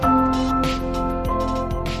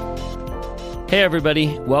Hey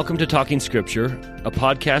everybody, welcome to Talking Scripture, a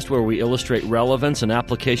podcast where we illustrate relevance and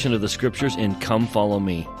application of the Scriptures in Come Follow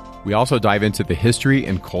Me. We also dive into the history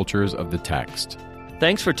and cultures of the text.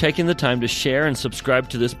 Thanks for taking the time to share and subscribe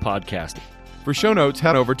to this podcast. For show notes,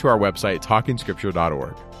 head over to our website,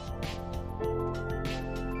 talkingscripture.org.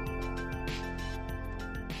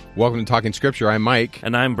 Welcome to Talking Scripture. I'm Mike.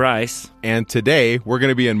 And I'm Bryce. And today, we're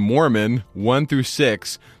going to be in Mormon 1 through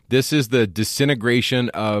 6. This is the disintegration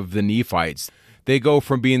of the Nephites. They go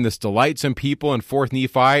from being this delightsome people in 4th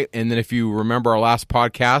Nephi, and then if you remember our last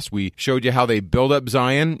podcast, we showed you how they build up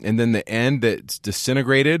Zion, and then the end that's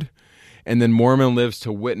disintegrated, and then Mormon lives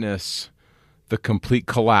to witness the complete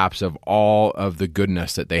collapse of all of the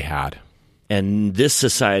goodness that they had. And this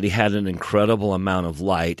society had an incredible amount of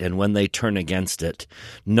light, and when they turn against it,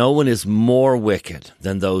 no one is more wicked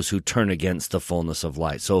than those who turn against the fullness of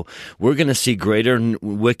light. So we're going to see greater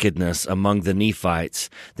wickedness among the Nephites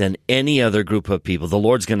than any other group of people. The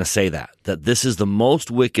Lord's going to say that this is the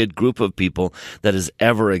most wicked group of people that has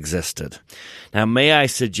ever existed. Now, may I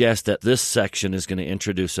suggest that this section is going to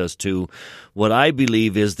introduce us to what I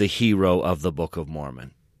believe is the hero of the Book of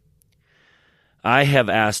Mormon. I have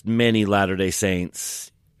asked many Latter-day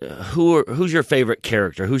Saints, who's your favorite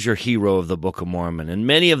character? Who's your hero of the Book of Mormon? And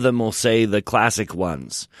many of them will say the classic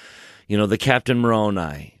ones. You know, the Captain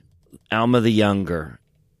Moroni, Alma the Younger,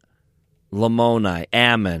 Lamoni,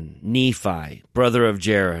 Ammon, Nephi, brother of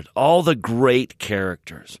Jared, all the great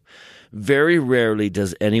characters. Very rarely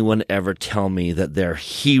does anyone ever tell me that their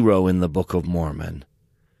hero in the Book of Mormon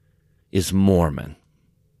is Mormon.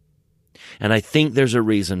 And I think there's a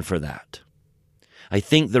reason for that. I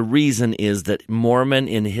think the reason is that Mormon,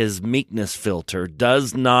 in his meekness filter,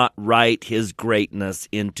 does not write his greatness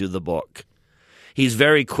into the book. He's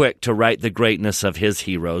very quick to write the greatness of his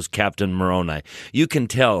heroes, Captain Moroni. You can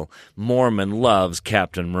tell Mormon loves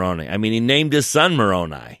Captain Moroni. I mean, he named his son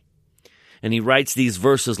Moroni. And he writes these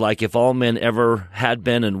verses like, if all men ever had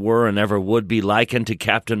been and were and ever would be likened to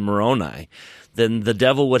Captain Moroni, then the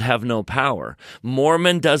devil would have no power.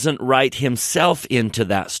 Mormon doesn't write himself into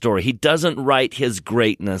that story. He doesn't write his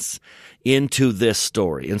greatness into this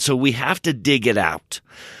story. And so we have to dig it out.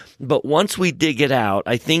 But once we dig it out,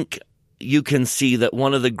 I think you can see that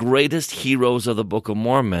one of the greatest heroes of the Book of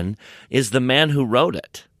Mormon is the man who wrote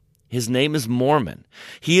it. His name is Mormon.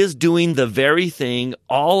 He is doing the very thing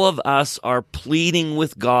all of us are pleading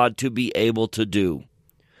with God to be able to do.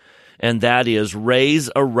 And that is raise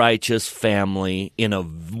a righteous family in a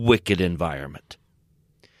wicked environment.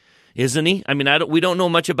 Isn't he? I mean, we don't know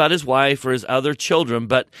much about his wife or his other children,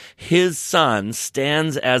 but his son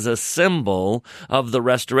stands as a symbol of the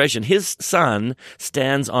restoration. His son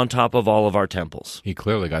stands on top of all of our temples. He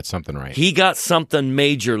clearly got something right. He got something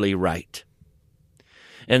majorly right.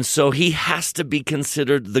 And so he has to be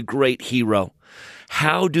considered the great hero.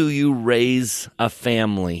 How do you raise a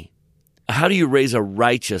family? How do you raise a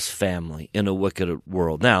righteous family in a wicked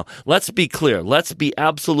world? Now, let's be clear. Let's be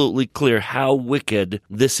absolutely clear how wicked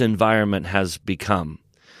this environment has become.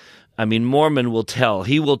 I mean, Mormon will tell.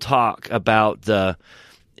 He will talk about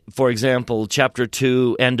for example, chapter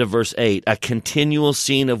 2, end of verse 8, a continual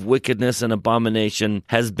scene of wickedness and abomination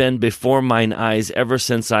has been before mine eyes ever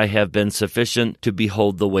since I have been sufficient to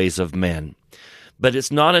behold the ways of men. But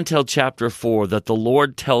it's not until chapter 4 that the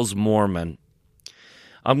Lord tells Mormon,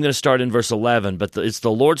 I'm going to start in verse 11, but it's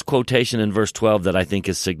the Lord's quotation in verse 12 that I think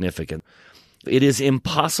is significant. It is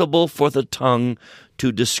impossible for the tongue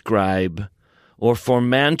to describe or for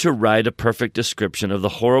man to write a perfect description of the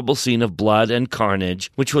horrible scene of blood and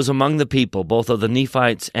carnage which was among the people, both of the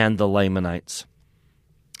Nephites and the Lamanites.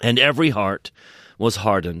 And every heart was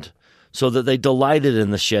hardened, so that they delighted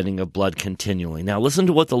in the shedding of blood continually. Now listen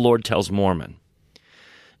to what the Lord tells Mormon.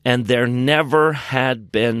 And there never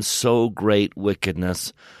had been so great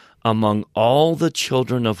wickedness among all the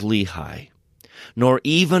children of Lehi, nor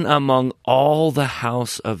even among all the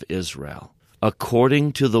house of Israel,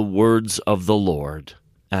 according to the words of the Lord,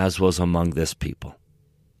 as was among this people.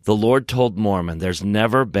 The Lord told Mormon, there's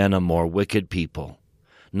never been a more wicked people,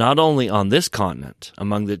 not only on this continent,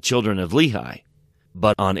 among the children of Lehi,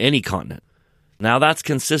 but on any continent. Now that's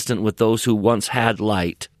consistent with those who once had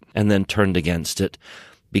light and then turned against it,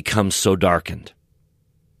 becomes so darkened.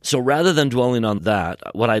 So rather than dwelling on that,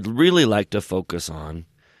 what I'd really like to focus on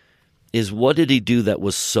is what did he do that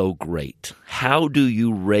was so great? How do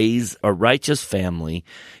you raise a righteous family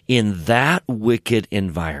in that wicked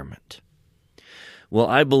environment? Well,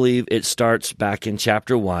 I believe it starts back in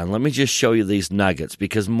chapter 1. Let me just show you these nuggets,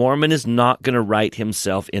 because Mormon is not going to write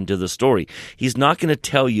himself into the story. He's not going to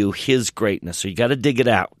tell you his greatness, so you got to dig it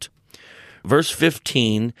out. Verse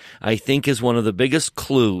 15, I think, is one of the biggest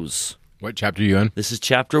clues What chapter are you in? This is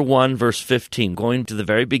chapter 1, verse 15, going to the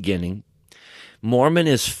very beginning. Mormon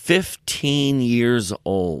is 15 years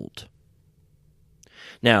old.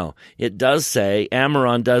 Now, it does say,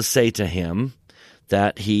 Ammoron does say to him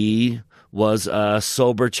that he was a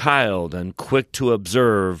sober child and quick to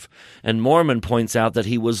observe, and Mormon points out that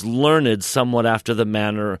he was learned somewhat after the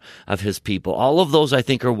manner of his people. All of those, I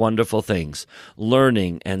think, are wonderful things,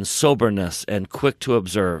 learning and soberness and quick to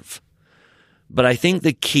observe. But I think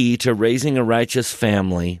the key to raising a righteous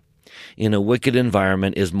family in a wicked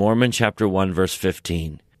environment is Mormon chapter 1, verse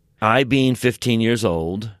 15. I, being 15 years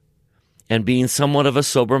old, and being somewhat of a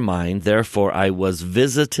sober mind, therefore I was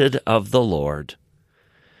visited of the Lord,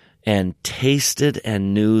 and tasted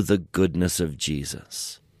and knew the goodness of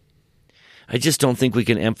Jesus. I just don't think we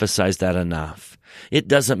can emphasize that enough. It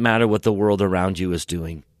doesn't matter what the world around you is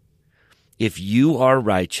doing. If you are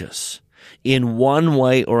righteous, in one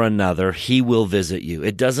way or another, he will visit you.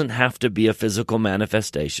 It doesn't have to be a physical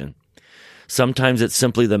manifestation. Sometimes it's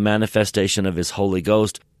simply the manifestation of his Holy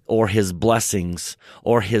Ghost or his blessings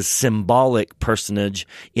or his symbolic personage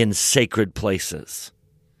in sacred places.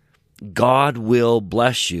 God will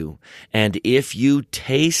bless you, and if you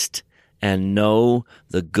taste and know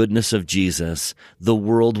the goodness of Jesus, the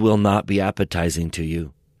world will not be appetizing to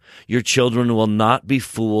you. Your children will not be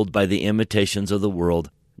fooled by the imitations of the world.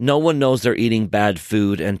 No one knows they're eating bad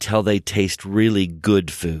food until they taste really good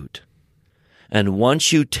food. And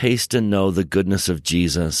once you taste and know the goodness of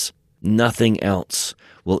Jesus, nothing else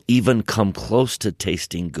will even come close to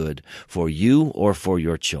tasting good for you or for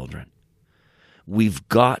your children. We've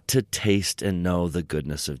got to taste and know the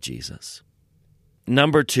goodness of Jesus.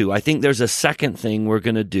 Number 2, I think there's a second thing we're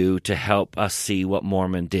going to do to help us see what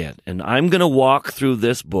Mormon did. And I'm going to walk through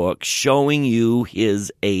this book showing you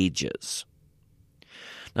his ages.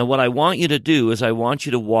 Now, what I want you to do is I want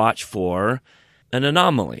you to watch for an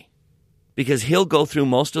anomaly, because he'll go through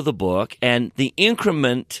most of the book, and the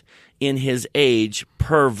increment in his age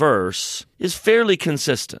per verse is fairly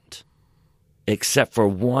consistent, except for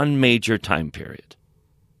one major time period.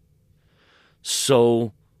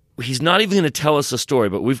 So he's not even going to tell us a story,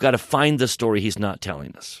 but we've got to find the story he's not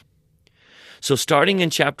telling us. So starting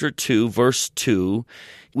in chapter 2, verse 2,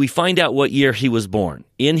 we find out what year he was born.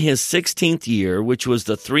 In his 16th year, which was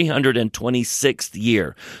the 326th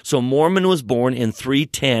year. So Mormon was born in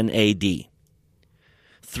 310 AD.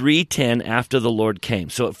 310 after the Lord came.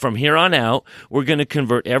 So from here on out, we're going to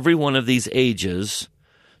convert every one of these ages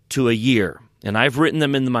to a year. And I've written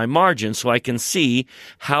them in my margin so I can see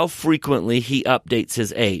how frequently he updates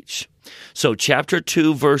his age. So chapter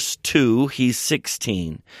 2, verse 2, he's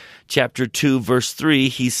 16. Chapter 2, verse 3,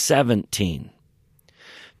 he's 17.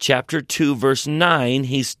 Chapter 2, verse 9,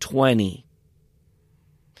 he's 20.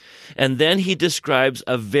 And then he describes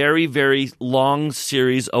a very, very long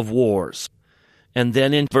series of wars. And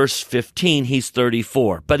then in verse 15, he's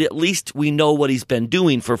 34. But at least we know what he's been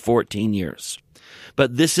doing for 14 years.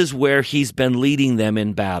 But this is where he's been leading them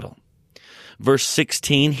in battle. Verse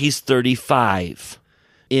 16, he's 35.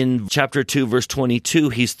 In chapter 2, verse 22,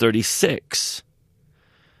 he's 36.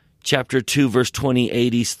 Chapter 2, verse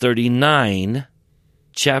 28, he's 39.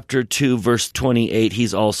 Chapter 2, verse 28,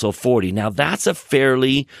 he's also 40. Now, that's a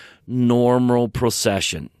fairly normal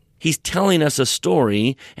procession. He's telling us a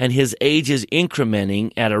story, and his age is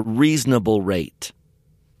incrementing at a reasonable rate.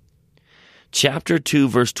 Chapter 2,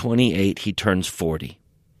 verse 28, he turns 40.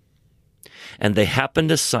 And they happen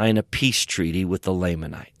to sign a peace treaty with the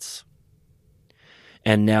Lamanites.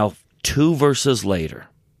 And now, 2 verses later,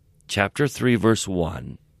 chapter 3, verse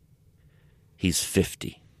 1, he's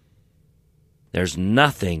 50. There's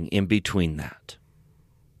nothing in between that.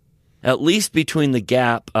 At least between the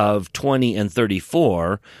gap of 20 and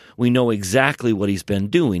 34, we know exactly what he's been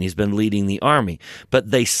doing. He's been leading the army. But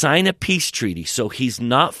they sign a peace treaty, so he's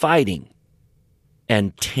not fighting.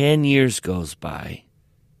 And 10 years goes by,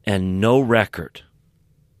 and no record.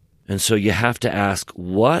 And so you have to ask,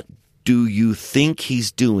 what do you think he's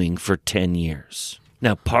doing for 10 years?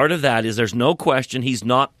 Now, part of that is there's no question he's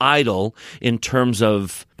not idle in terms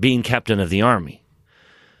of being captain of the army.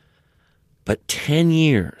 But 10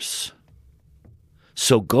 years.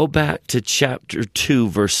 So go back to chapter 2,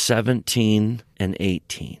 verse 17 and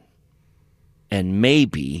 18. And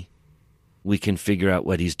maybe we can figure out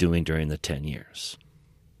what he's doing during the 10 years.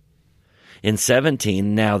 In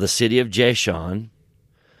 17, now the city of Jashon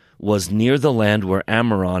was near the land where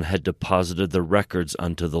Ammoron had deposited the records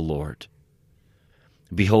unto the Lord.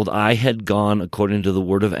 Behold, I had gone according to the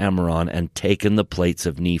word of Ammoron and taken the plates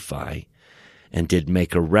of Nephi, and did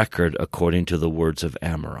make a record according to the words of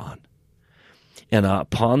Ammoron. And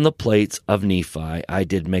upon the plates of Nephi I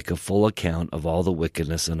did make a full account of all the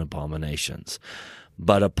wickedness and abominations.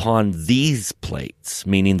 But upon these plates,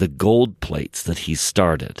 meaning the gold plates that he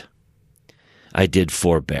started, I did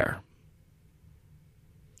forbear.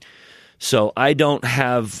 So I don't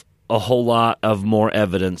have a whole lot of more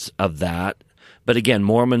evidence of that. But again,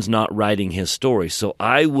 Mormon's not writing his story. So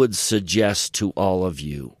I would suggest to all of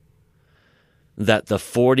you that the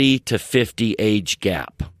 40 to 50 age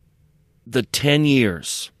gap, the 10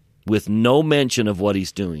 years with no mention of what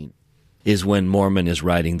he's doing, is when Mormon is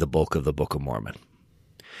writing the bulk of the Book of Mormon.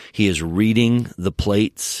 He is reading the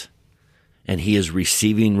plates and he is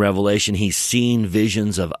receiving revelation. He's seeing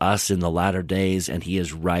visions of us in the latter days, and he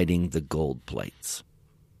is writing the gold plates.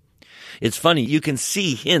 It's funny, you can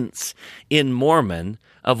see hints in Mormon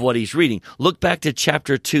of what he's reading. Look back to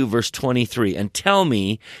chapter 2, verse 23, and tell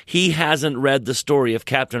me he hasn't read the story of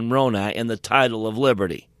Captain Moroni and the title of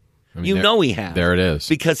liberty. You know he has. There it is.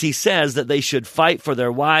 Because he says that they should fight for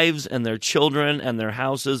their wives and their children and their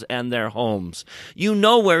houses and their homes. You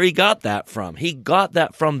know where he got that from. He got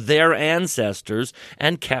that from their ancestors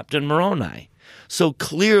and Captain Moroni. So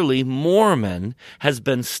clearly Mormon has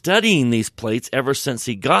been studying these plates ever since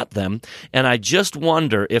he got them, and I just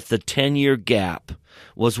wonder if the 10-year gap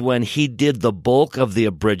was when he did the bulk of the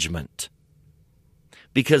abridgment.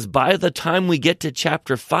 Because by the time we get to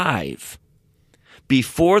chapter 5,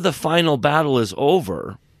 before the final battle is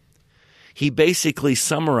over, he basically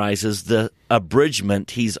summarizes the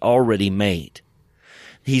abridgment he's already made.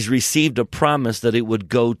 He's received a promise that it would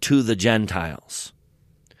go to the Gentiles.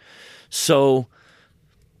 So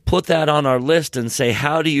put that on our list and say,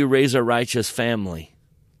 how do you raise a righteous family?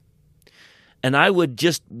 And I would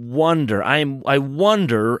just wonder, I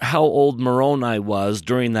wonder how old Moroni was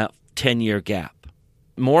during that 10-year gap.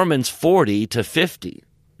 Mormon's 40 to 50.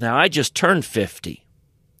 Now, I just turned 50.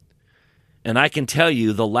 And I can tell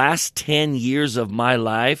you the last 10 years of my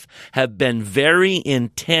life have been very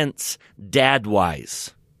intense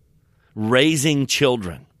dad-wise, raising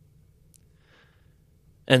children.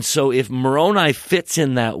 And so if Moroni fits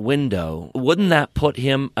in that window, wouldn't that put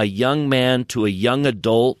him a young man to a young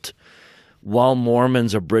adult while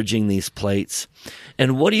Mormons are bridging these plates?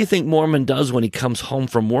 And what do you think Mormon does when he comes home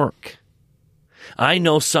from work? I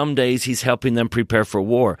know some days he's helping them prepare for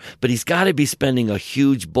war, but he's got to be spending a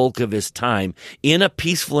huge bulk of his time in a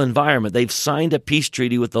peaceful environment. They've signed a peace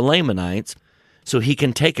treaty with the Lamanites, so he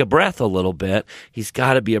can take a breath a little bit. He's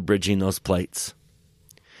got to be abridging those plates.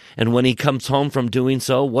 And when he comes home from doing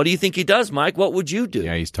so, what do you think he does, Mike? What would you do?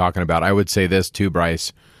 Yeah, he's talking about, I would say this too,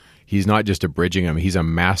 Bryce. He's not just abridging them, he's a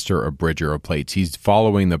master abridger of plates. He's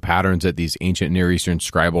following the patterns that these ancient Near Eastern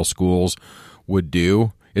scribal schools would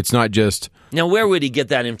do. It's not just... Now, where would he get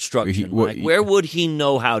that instruction, Mike? Where would he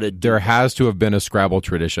know how to do There has to have been a scribal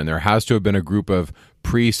tradition. There has to have been a group of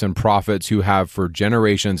priests and prophets who have for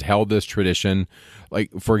generations held this tradition.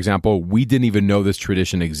 Like, for example, we didn't even know this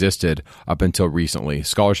tradition existed up until recently.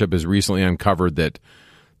 Scholarship has recently uncovered that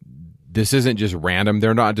this isn't just random.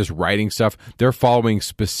 They're not just writing stuff. They're following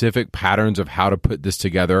specific patterns of how to put this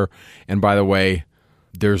together. And by the way,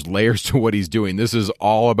 there's layers to what he's doing. This is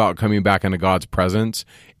all about coming back into God's presence,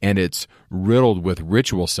 and it's riddled with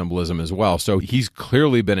ritual symbolism as well. So he's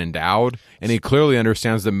clearly been endowed, and he clearly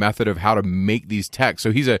understands the method of how to make these texts.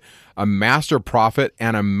 So he's a master prophet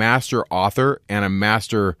and a master author and a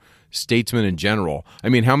master statesman in general. I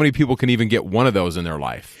mean, how many people can even get one of those in their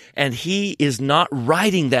life? And he is not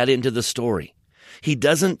writing that into the story. He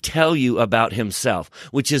doesn't tell you about himself,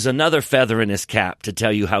 which is another feather in his cap to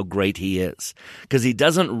tell you how great he is, because he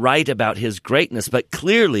doesn't write about his greatness. But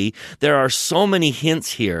clearly, there are so many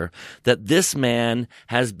hints here that this man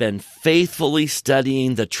has been faithfully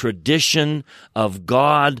studying the tradition of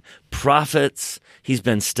God, prophets. He's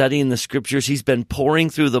been studying the scriptures. He's been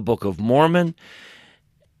pouring through the Book of Mormon.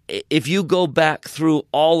 If you go back through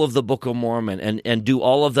all of the Book of Mormon and do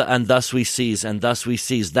all of the and thus we sees,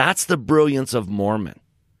 that's the brilliance of Mormon.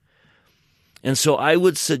 And so I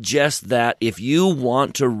would suggest that if you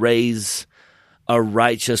want to raise a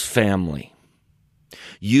righteous family,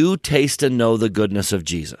 you taste and know the goodness of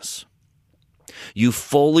Jesus. You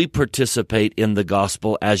fully participate in the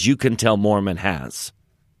gospel, as you can tell Mormon has.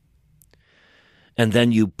 And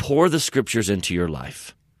then you pour the scriptures into your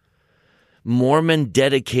life. Mormon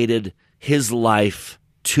dedicated his life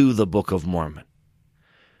to the Book of Mormon.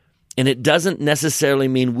 And it doesn't necessarily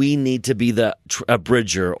mean we need to be the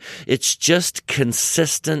abridger. It's just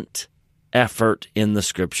consistent effort in the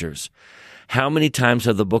scriptures. How many times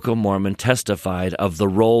have the Book of Mormon testified of the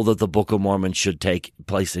role that the Book of Mormon should take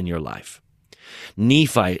place in your life?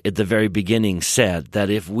 Nephi at the very beginning said that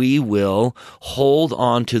if we will hold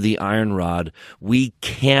on to the iron rod, we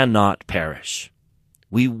cannot perish.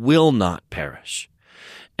 We will not perish.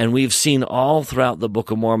 And we've seen all throughout the Book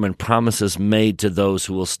of Mormon promises made to those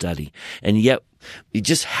who will study. And yet you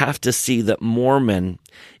just have to see that Mormon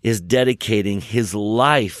is dedicating his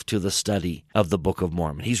life to the study of the Book of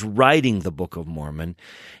Mormon. He's writing the Book of Mormon.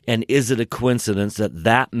 And is it a coincidence that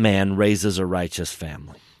that man raises a righteous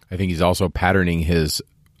family? I think he's also patterning his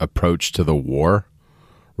approach to the war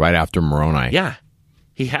right after Moroni. Yeah,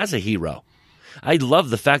 he has a hero. I love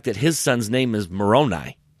the fact that his son's name is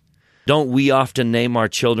Moroni. Don't we often name our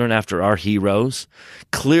children after our heroes?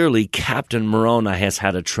 Clearly, Captain Moroni has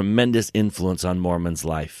had a tremendous influence on Mormon's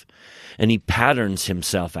life, and he patterns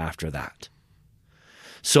himself after that.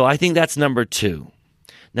 So I think that's number 2.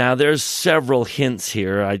 Now, there's several hints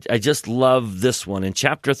here. I just love this one. In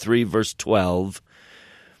chapter 3, verse 12,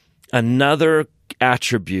 another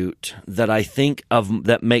attribute that I think of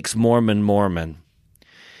that makes Mormon Mormon.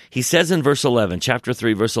 He says in verse 11, chapter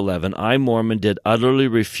 3, verse 11, I, Mormon, did utterly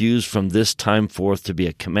refuse from this time forth to be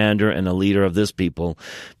a commander and a leader of this people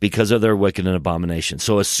because of their wicked and abomination.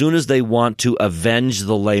 So as soon as they want to avenge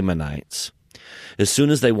the Lamanites, as soon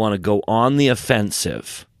as they want to go on the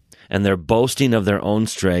offensive, and they're boasting of their own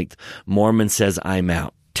strength, Mormon says, I'm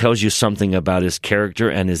out. Tells you something about his character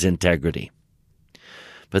and his integrity.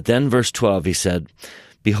 But then verse 12, he said,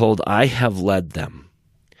 Behold, I have led them.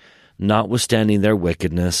 Notwithstanding their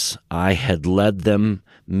wickedness, I had led them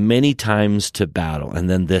many times to battle. And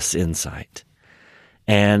then this insight.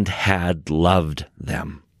 And had loved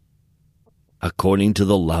them according to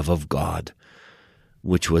the love of God,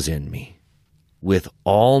 which was in me, with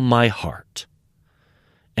all my heart.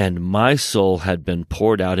 And my soul had been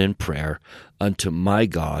poured out in prayer unto my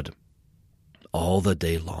God all the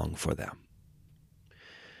day long for them.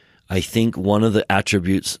 I think one of the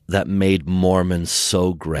attributes that made Mormon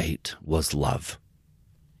so great was love.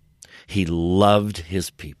 He loved his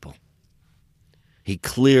people. He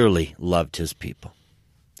clearly loved his people.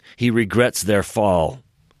 He regrets their fall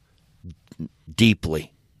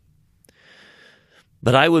deeply.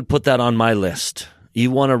 But I would put that on my list. You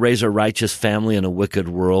want to raise a righteous family in a wicked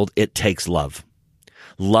world, it takes love.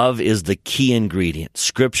 Love is the key ingredient.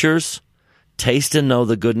 Scriptures, taste and know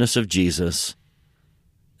the goodness of Jesus,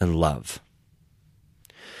 and love.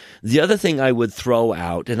 The other thing I would throw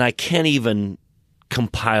out, and I can't even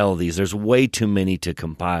compile these, there's way too many to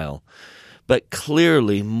compile, but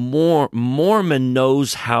clearly Mormon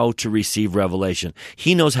knows how to receive revelation.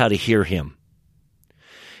 He knows how to hear him.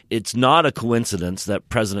 It's not a coincidence that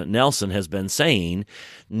President Nelson has been saying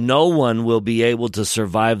no one will be able to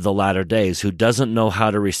survive the latter days who doesn't know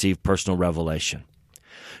how to receive personal revelation.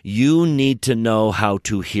 You need to know how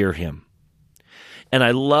to hear him. And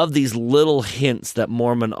I love these little hints that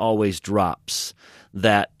Mormon always drops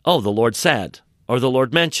that, oh, the Lord said, or the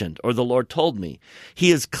Lord mentioned, or the Lord told me.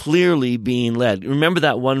 He is clearly being led. Remember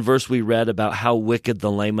that one verse we read about how wicked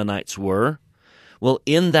the Lamanites were? Well,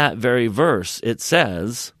 in that very verse, it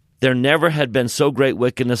says, there never had been so great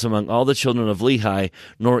wickedness among all the children of Lehi,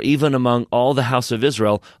 nor even among all the house of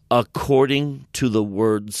Israel, according to the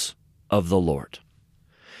words of the Lord.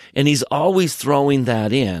 And he's always throwing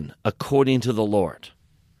that in, according to the Lord,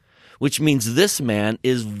 which means this man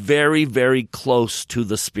is very, very close to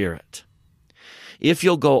the Spirit. If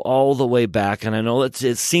you'll go all the way back, and I know it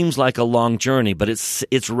seems like a long journey, but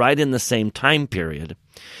it's right in the same time period.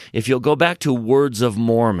 If you'll go back to Words of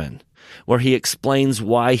Mormon, where he explains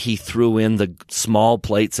why he threw in the small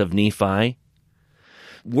plates of Nephi.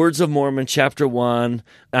 Words of Mormon, chapter 1,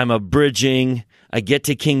 I'm abridging. I get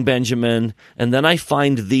to King Benjamin, and then I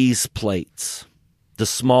find these plates, the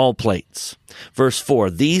small plates. Verse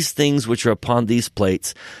 4, these things which are upon these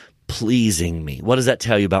plates, pleasing me. What does that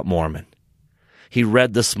tell you about Mormon? He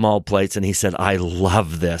read the small plates, and he said, I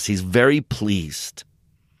love this. He's very pleased.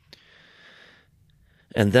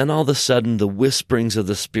 And then all of a sudden, the whisperings of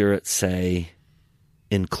the Spirit say,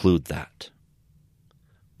 include that.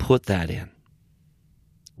 Put that in.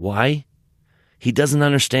 Why? He doesn't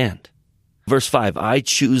understand. Verse 5, I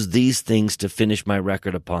choose these things to finish my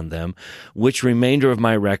record upon them, which remainder of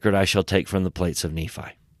my record I shall take from the plates of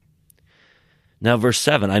Nephi. Now, verse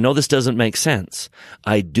 7, I know this doesn't make sense.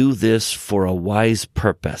 I do this for a wise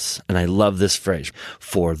purpose. And I love this phrase.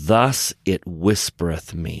 For thus it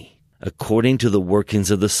whispereth me, according to the workings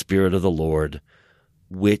of the Spirit of the Lord,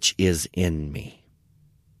 which is in me.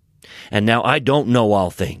 And now I don't know all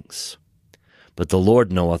things, but the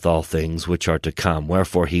Lord knoweth all things which are to come,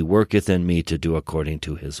 wherefore he worketh in me to do according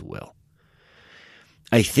to his will.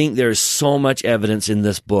 I think there's so much evidence in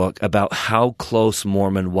this book about how close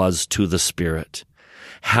Mormon was to the Spirit,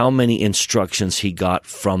 how many instructions he got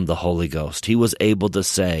from the Holy Ghost. He was able to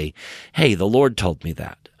say, hey, the Lord told me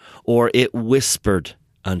that, or it whispered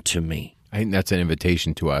unto me. I think that's an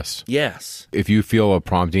invitation to us. Yes. If you feel a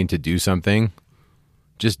prompting to do something,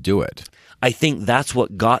 just do it. I think that's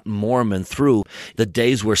what got Mormon through the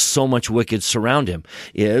days where so much wicked surround him,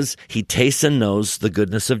 is he tastes and knows the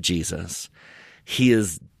goodness of Jesus. He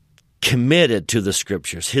is committed to the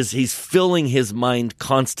Scriptures. He's filling his mind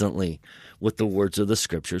constantly with the words of the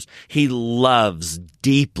Scriptures. He loves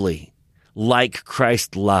deeply, like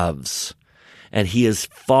Christ loves, and he is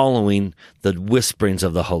following the whisperings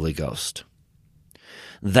of the Holy Ghost.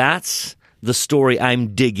 That's the story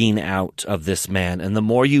I'm digging out of this man. And the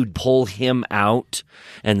more you pull him out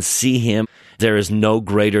and see him, there is no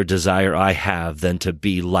greater desire I have than to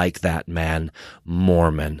be like that man,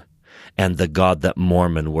 Mormon, and the God that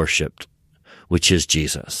Mormon worshiped, which is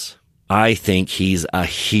Jesus. I think he's a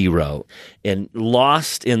hero. And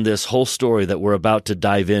lost in this whole story that we're about to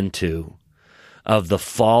dive into of the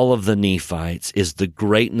fall of the Nephites is the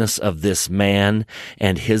greatness of this man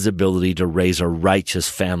and his ability to raise a righteous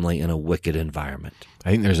family in a wicked environment. I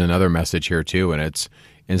think there's another message here too, and it's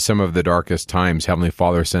in some of the darkest times, Heavenly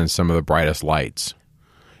Father sends some of the brightest lights.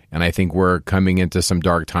 And I think we're coming into some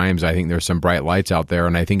dark times. I think there's some bright lights out there,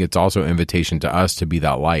 and I think it's also an invitation to us to be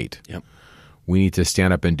that light. Yep. We need to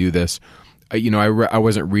stand up and do this. I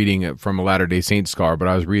wasn't reading it from a Latter-day Saint scholar, but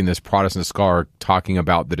I was reading this Protestant scholar talking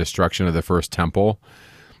about the destruction of the first temple.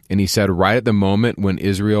 And he said right at the moment when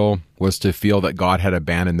Israel was to feel that God had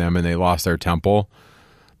abandoned them and they lost their temple,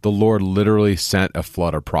 the Lord literally sent a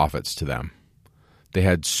flood of prophets to them. They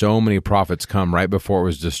had so many prophets come right before it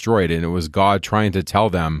was destroyed, and it was God trying to tell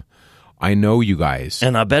them, I know you guys.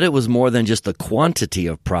 And I bet it was more than just the quantity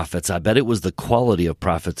of prophets. I bet it was the quality of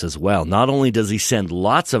prophets as well. Not only does he send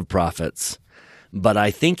lots of prophets, but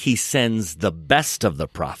I think he sends the best of the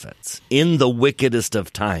prophets in the wickedest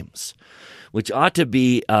of times, which ought to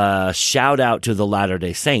be a shout out to the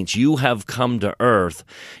Latter-day Saints. You have come to earth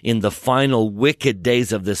in the final wicked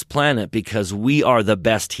days of this planet because we are the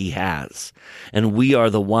best he has, and we are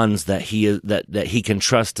the ones that he can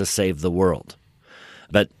trust to save the world.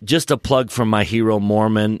 But just a plug for my hero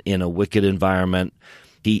Mormon in a wicked environment.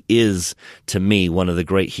 He is, to me, one of the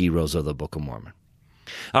great heroes of the Book of Mormon.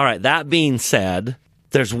 All right, that being said,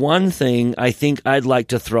 there's one thing I think I'd like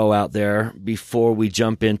to throw out there before we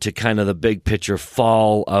jump into kind of the big picture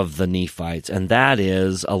fall of the Nephites, and that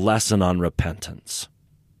is a lesson on repentance.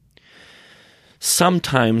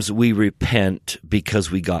 Sometimes we repent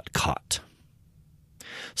because we got caught.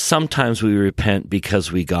 Sometimes we repent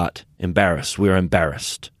because we got embarrassed. We were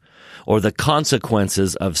embarrassed. Or the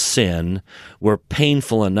consequences of sin were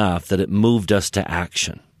painful enough that it moved us to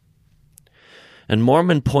action. And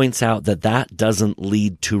Mormon points out that that doesn't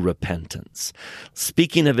lead to repentance.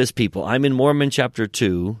 Speaking of his people, I'm in Mormon chapter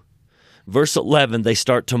 2, verse 11, they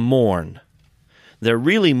start to mourn. They're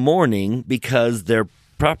really mourning because their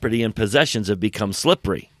property and possessions have become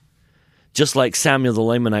slippery, just like Samuel the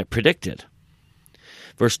Lamanite predicted.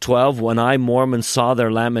 Verse 12, when I, Mormon, saw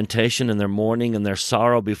their lamentation and their mourning and their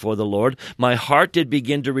sorrow before the Lord, my heart did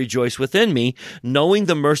begin to rejoice within me, knowing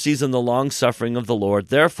the mercies and the long-suffering of the Lord.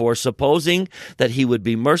 Therefore, supposing that he would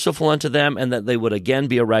be merciful unto them and that they would again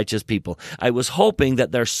be a righteous people. I was hoping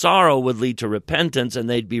that their sorrow would lead to repentance and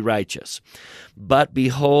they'd be righteous. But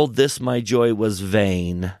behold, this my joy was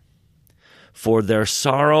vain. For their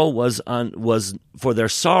sorrowing was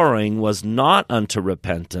not unto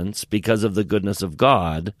repentance because of the goodness of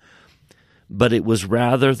God, but it was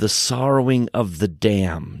rather the sorrowing of the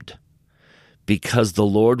damned, because the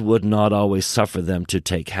Lord would not always suffer them to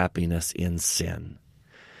take happiness in sin.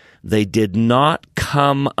 They did not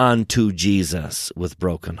come unto Jesus with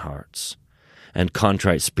broken hearts and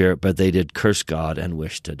contrite spirit, but they did curse God and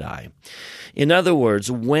wish to die. In other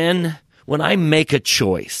words, when I make a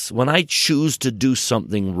choice, when I choose to do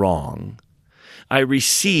something wrong, I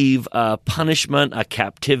receive a punishment, a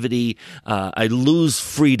captivity, I lose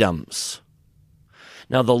freedoms.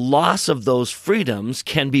 Now, the loss of those freedoms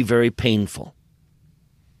can be very painful.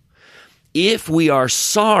 If we are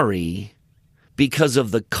sorry because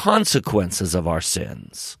of the consequences of our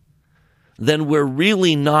sins, then we're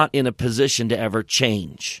really not in a position to ever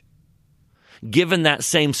change. Given that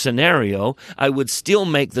same scenario, I would still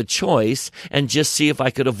make the choice and just see if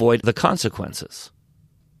I could avoid the consequences.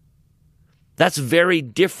 That's very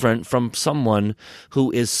different from someone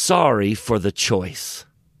who is sorry for the choice.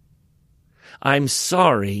 I'm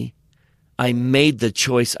sorry I made the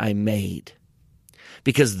choice I made.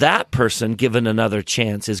 Because that person, given another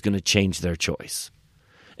chance, is going to change their choice.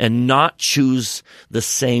 and not choose the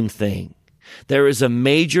same thing. There is a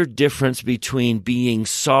major difference between being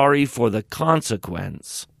sorry for the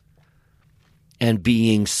consequence and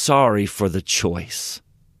being sorry for the choice.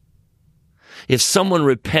 If someone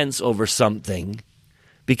repents over something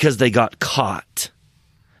because they got caught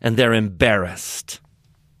and they're embarrassed,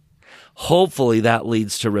 hopefully that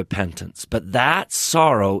leads to repentance. But that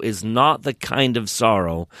sorrow is not the kind of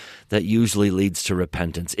sorrow that usually leads to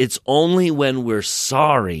repentance. It's only when we're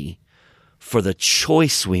sorry for the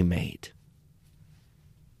choice we made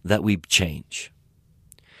that we change.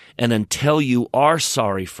 And until you are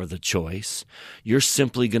sorry for the choice, you're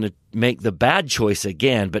simply going to make the bad choice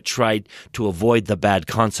again, but try to avoid the bad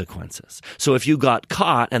consequences. So if you got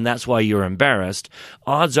caught and that's why you're embarrassed,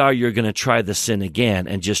 odds are you're going to try the sin again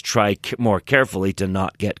and just try more carefully to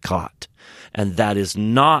not get caught. And that is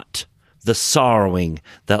not the sorrowing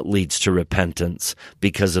that leads to repentance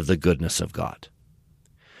because of the goodness of God.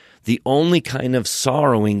 The only kind of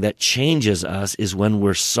sorrowing that changes us is when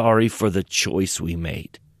we're sorry for the choice we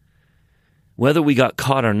made. Whether we got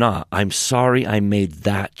caught or not, I'm sorry I made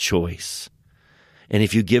that choice. And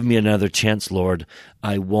if you give me another chance, Lord,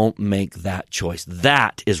 I won't make that choice.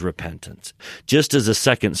 That is repentance. Just as a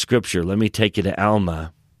second scripture, let me take you to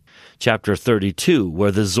Alma, chapter 32,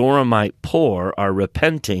 where the Zoramite poor are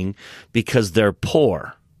repenting because they're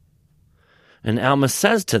poor. And Alma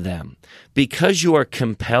says to them, because you are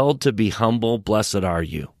compelled to be humble, blessed are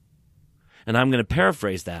you. And I'm going to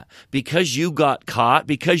paraphrase that. Because you got caught,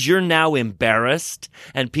 because you're now embarrassed,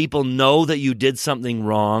 and people know that you did something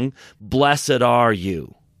wrong, blessed are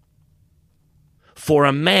you. For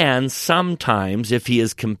a man sometimes, if he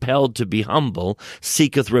is compelled to be humble,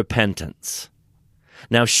 seeketh repentance.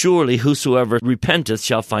 Now surely whosoever repenteth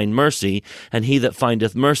shall find mercy, and he that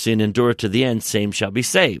findeth mercy and endureth to the end, same shall be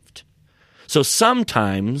saved. So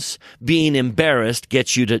sometimes being embarrassed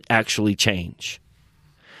gets you to actually change.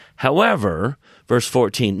 However, verse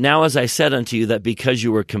 14, now as I said unto you that because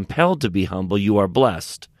you were compelled to be humble, you are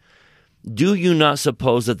blessed. Do you not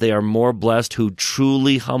suppose that they are more blessed who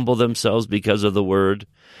truly humble themselves because of the word?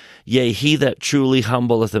 Yea, he that truly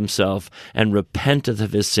humbleth himself and repenteth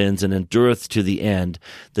of his sins and endureth to the end,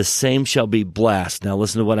 the same shall be blessed. Now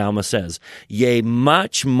listen to what Alma says. Yea,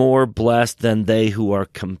 much more blessed than they who are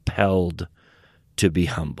compelled to be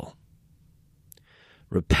humble.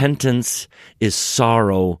 Repentance is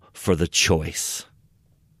sorrow for the choice,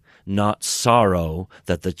 not sorrow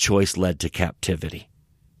that the choice led to captivity.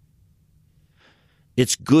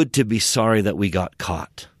 It's good to be sorry that we got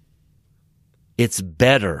caught. It's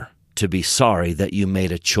better to be sorry that you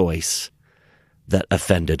made a choice that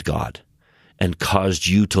offended God and caused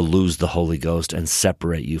you to lose the Holy Ghost and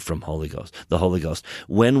separate you from the Holy Ghost.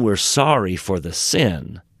 When we're sorry for the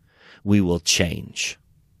sin, we will change.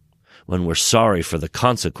 When we're sorry for the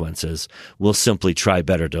consequences, we'll simply try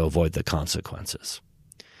better to avoid the consequences.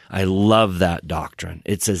 I love that doctrine.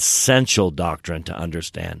 It's essential doctrine to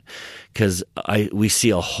understand because we see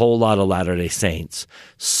a whole lot of Latter-day Saints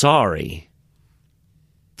sorry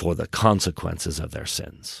for the consequences of their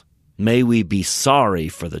sins. May we be sorry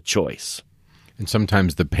for the choice. And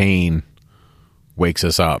sometimes the pain wakes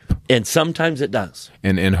us up. And sometimes it does.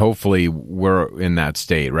 And hopefully we're in that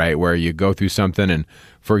state, right? Where you go through something and,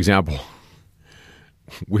 for example,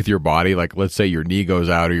 with your body, like let's say your knee goes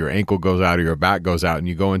out or your ankle goes out or your back goes out and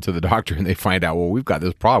you go into the doctor and they find out, well, we've got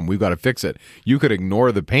this problem. We've got to fix it. You could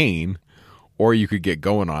ignore the pain or you could get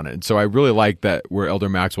going on it. And so I really like that where Elder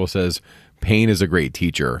Maxwell says pain is a great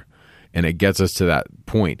teacher and it gets us to that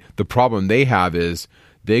point. The problem they have is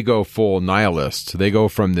they go full nihilist. They go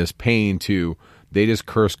from this pain to they just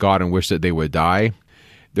curse God and wish that they would die.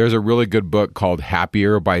 There's a really good book called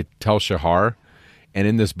Happier by Tel Shahar. And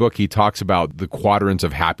in this book, he talks about the quadrants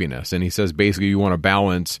of happiness. And he says basically you want to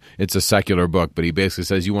balance, it's a secular book, but he basically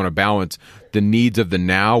says you want to balance the needs of the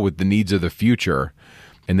now with the needs of the future.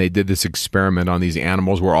 And they did this experiment on these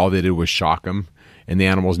animals where all they did was shock them. And the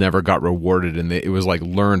animals never got rewarded. And it was like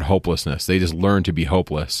learned hopelessness. They just learned to be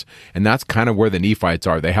hopeless. And that's kind of where the Nephites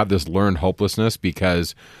are. They have this learned hopelessness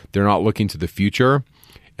because they're not looking to the future.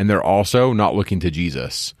 And they're also not looking to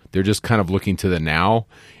Jesus. They're just kind of looking to the now.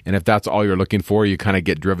 And if that's all you're looking for, you kind of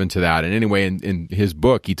get driven to that. And anyway, in his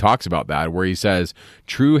book, he talks about that, where he says,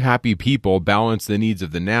 true happy people balance the needs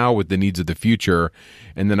of the now with the needs of the future.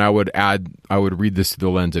 And then I would read this through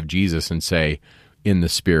the lens of Jesus and say, in the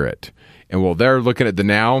Spirit. And well, they're looking at the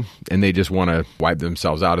now and they just want to wipe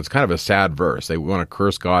themselves out. It's kind of a sad verse. They want to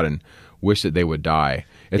curse God and wish that they would die.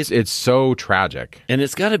 It's so tragic. And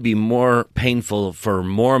it's got to be more painful for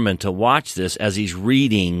Mormon to watch this as he's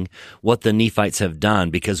reading what the Nephites have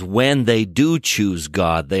done, because when they do choose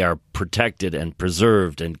God, they are protected and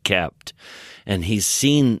preserved and kept. And he's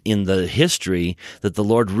seen in the history that the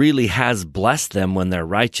Lord really has blessed them when they're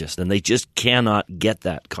righteous, and they just cannot get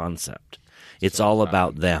that concept. It's so all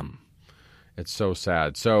about them. It's so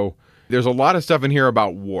sad. So there's a lot of stuff in here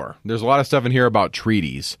about war. There's a lot of stuff in here about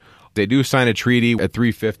treaties. They do sign a treaty at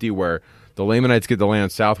 350 where the Lamanites get the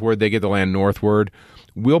land southward, they get the land northward.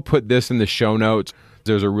 We'll put this in the show notes.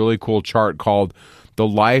 There's a really cool chart called The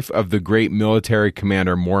Life of the Great Military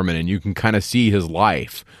Commander Mormon, and you can kind of see his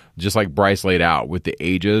life, just like Bryce laid out with the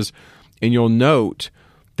ages. And you'll note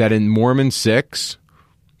that in Mormon 6,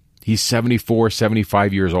 he's 74,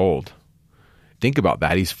 75 years old. Think about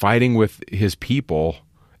that. He's fighting with his people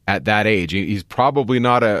at that age. He's probably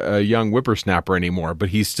not a young whippersnapper anymore, but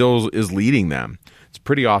he still is leading them. It's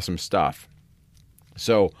pretty awesome stuff.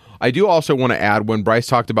 So I do also want to add, when Bryce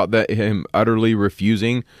talked about him utterly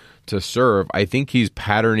refusing to serve, I think he's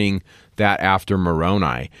patterning that after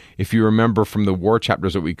Moroni. If you remember from the war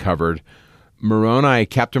chapters that we covered,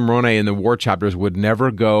 Captain Moroni in the war chapters would never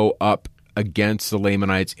go up against the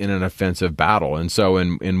Lamanites in an offensive battle. And so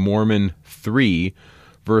in Mormon 3,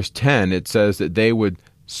 verse 10, it says that they would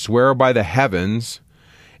swear by the heavens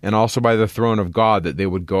and also by the throne of God that they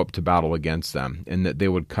would go up to battle against them and that they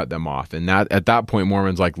would cut them off. And that at that point,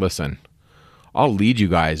 Mormon's like, listen, I'll lead you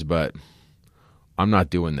guys, but I'm not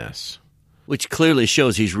doing this. Which clearly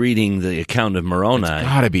shows he's reading the account of Moroni. It's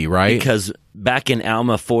gotta be, right? Because back in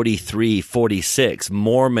Alma 43:46,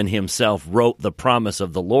 Mormon himself wrote the promise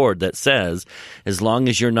of the Lord that says, as long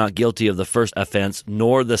as you're not guilty of the first offense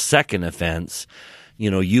nor the second offense,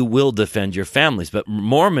 you will defend your families. But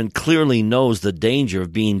Mormon clearly knows the danger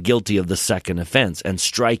of being guilty of the second offense and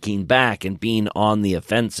striking back and being on the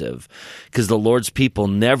offensive, because the Lord's people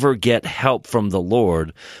never get help from the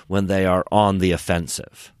Lord when they are on the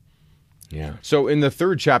offensive. Yeah. So in the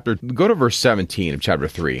third chapter, go to verse 17 of chapter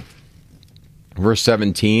 3. Verse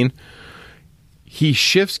 17, he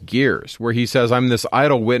shifts gears where he says, I'm this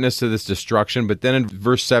idle witness to this destruction. But then in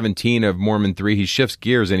verse 17 of Mormon 3, he shifts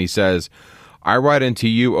gears and he says, I write unto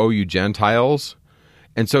you, O you Gentiles.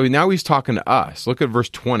 And so now he's talking to us. Look at verse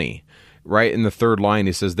 20, right in the third line.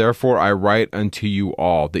 He says, therefore I write unto you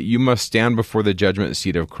all, that you must stand before the judgment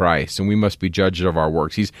seat of Christ, and we must be judged of our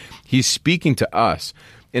works. He's speaking to us.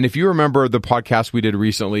 And if you remember the podcast we did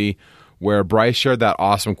recently where Bryce shared that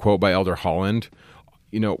awesome quote by Elder Holland,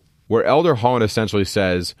 where Elder Holland essentially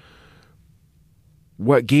says,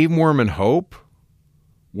 what gave Mormon hope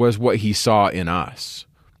was what he saw in us.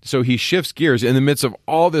 So he shifts gears in the midst of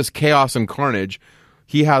all this chaos and carnage.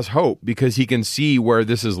 He has hope because he can see where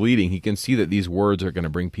this is leading. He can see that these words are going to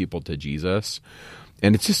bring people to Jesus.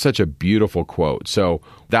 And it's just such a beautiful quote. So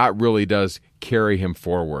that really does carry him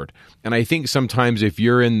forward. And I think sometimes if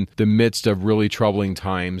you're in the midst of really troubling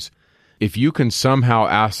times, if you can somehow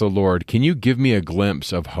ask the Lord, can you give me a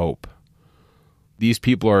glimpse of hope? These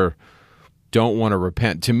people don't want to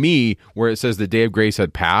repent. To me, where it says the day of grace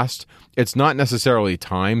had passed, it's not necessarily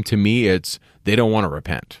time. To me, it's they don't want to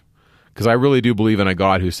repent. Because I really do believe in a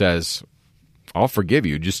God who says, I'll forgive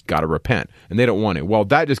you, just got to repent. And they don't want it. Well,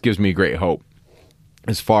 that just gives me great hope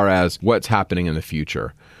as far as what's happening in the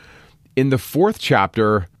future. In the fourth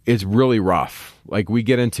chapter, it's really rough. Like we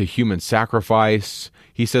get into human sacrifice.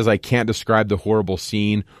 He says, I can't describe the horrible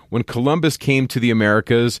scene. When Columbus came to the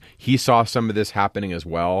Americas, he saw some of this happening as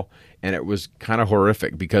well. And it was kind of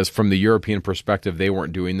horrific because from the European perspective, they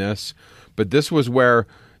weren't doing this. But this was where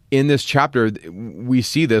in this chapter, we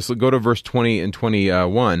see this. Go to verse 20 and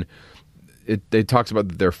 21. It talks about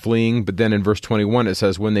that they're fleeing. But then in verse 21, it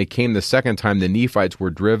says, when they came the second time, the Nephites were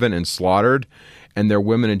driven and slaughtered, and their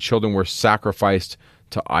women and children were sacrificed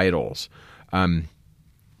to idols.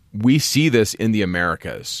 We see this in the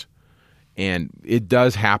Americas, and it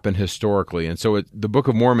does happen historically. And so the Book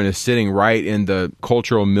of Mormon is sitting right in the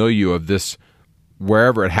cultural milieu of this,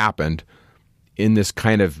 wherever it happened, in this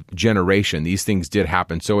kind of generation. These things did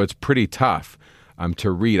happen. So it's pretty tough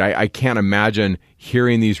to read. I can't imagine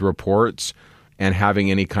hearing these reports and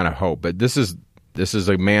having any kind of hope. But this is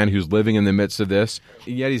a man who's living in the midst of this,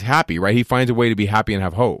 yet he's happy, right? He finds a way to be happy and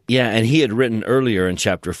have hope. Yeah, and he had written earlier in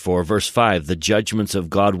chapter 4, verse 5, the judgments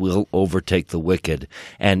of God will overtake the wicked,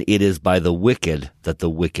 and it is by the wicked that the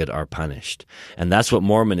wicked are punished. And that's what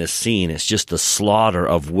Mormon is seeing. It's just the slaughter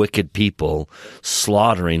of wicked people,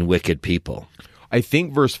 slaughtering wicked people. I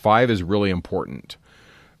think verse 5 is really important.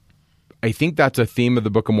 I think that's a theme of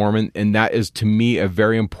the Book of Mormon, and that is, to me, a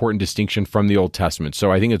very important distinction from the Old Testament.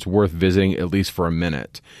 So I think it's worth visiting at least for a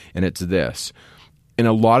minute, and it's this. In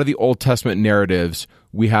a lot of the Old Testament narratives,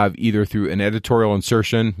 we have either through an editorial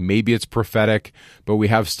insertion, maybe it's prophetic, but we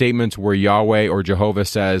have statements where Yahweh or Jehovah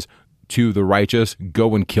says to the righteous,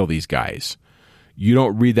 go and kill these guys. You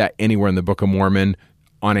don't read that anywhere in the Book of Mormon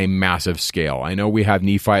on a massive scale. I know we have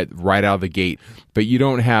Nephi right out of the gate, but you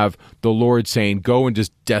don't have the Lord saying, go and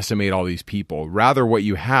just decimate all these people. Rather, what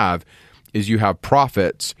you have is you have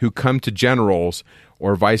prophets who come to generals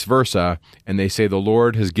or vice versa, and they say, the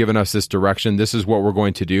Lord has given us this direction. This is what we're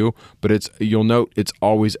going to do. But you'll note it's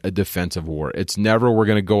always a defensive war. It's never we're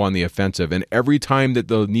going to go on the offensive. And every time that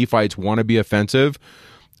the Nephites want to be offensive,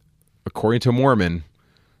 according to Mormon,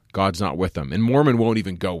 God's not with them. And Mormon won't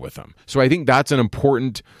even go with them. So I think that's an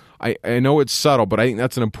important, I know it's subtle, but I think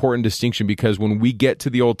that's an important distinction, because when we get to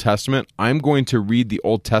the Old Testament, I'm going to read the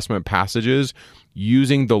Old Testament passages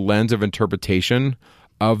using the lens of interpretation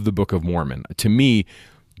of the Book of Mormon. To me,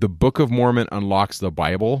 the Book of Mormon unlocks the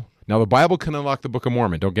Bible. Now, the Bible can unlock the Book of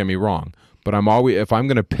Mormon, don't get me wrong. But if I'm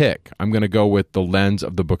going to pick, I'm going to go with the lens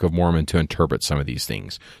of the Book of Mormon to interpret some of these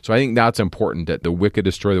things. So I think that's important, that the wicked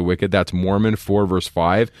destroy the wicked. That's Mormon 4 verse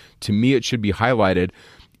 5. To me, it should be highlighted.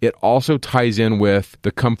 It also ties in with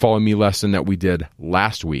the Come Follow Me lesson that we did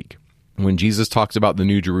last week. When Jesus talks about the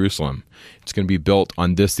New Jerusalem, it's going to be built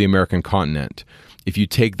on the American continent. If you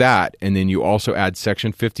take that and then you also add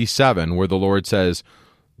section 57, where the Lord says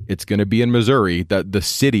it's going to be in Missouri, the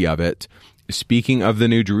city of it, speaking of the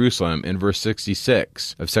New Jerusalem, in verse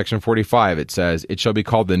 66 of section 45, it says, it shall be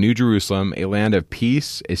called the New Jerusalem, a land of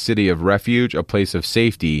peace, a city of refuge, a place of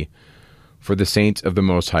safety for the saints of the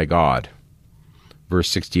Most High God. Verse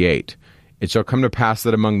 68, it shall come to pass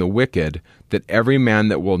that among the wicked, that every man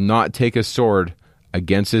that will not take a sword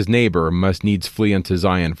against his neighbor must needs flee unto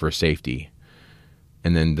Zion for safety.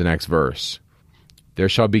 And then the next verse, there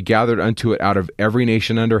shall be gathered unto it out of every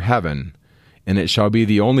nation under heaven, and it shall be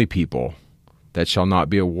the only people that shall not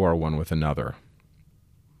be at war one with another.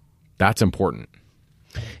 That's important.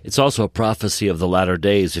 It's also a prophecy of the latter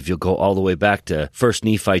days. If you'll go all the way back to 1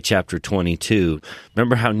 Nephi chapter 22,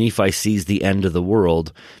 remember how Nephi sees the end of the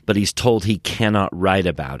world, but he's told he cannot write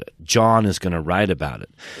about it. John is going to write about it.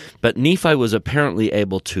 But Nephi was apparently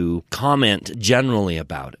able to comment generally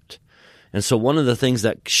about it. And so one of the things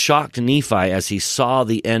that shocked Nephi as he saw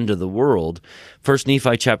the end of the world, 1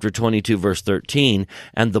 Nephi chapter 22, verse 13,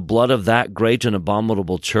 and the blood of that great and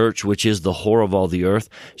abominable church, which is the whore of all the earth,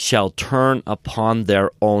 shall turn upon their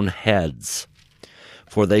own heads.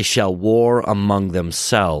 For they shall war among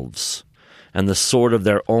themselves, and the sword of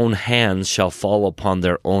their own hands shall fall upon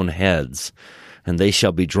their own heads, and they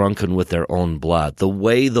shall be drunken with their own blood. The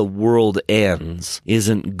way the world ends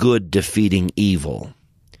isn't good defeating evil.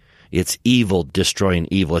 It's evil destroying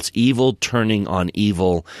evil. It's evil turning on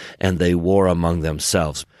evil, and they war among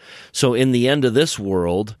themselves. So in the end of this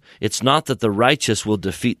world, it's not that the righteous will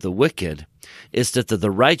defeat the wicked. It's that the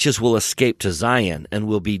righteous will escape to Zion and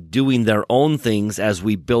will be doing their own things as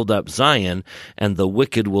we build up Zion, and the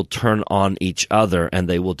wicked will turn on each other, and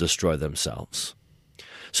they will destroy themselves.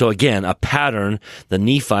 So again, a pattern. The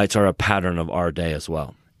Nephites are a pattern of our day as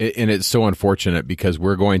well. And it's so unfortunate, because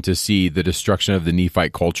we're going to see the destruction of the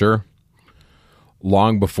Nephite culture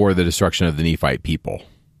long before the destruction of the Nephite people.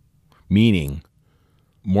 Meaning,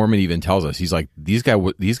 Mormon even tells us, he's like, these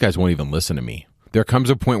guys won't even listen to me. There comes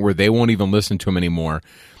a point where they won't even listen to him anymore.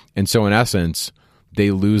 And so in essence, they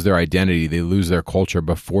lose their identity, they lose their culture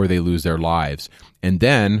before they lose their lives. And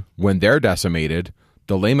then, when they're decimated,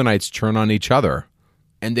 the Lamanites turn on each other,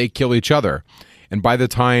 and they kill each other. And by the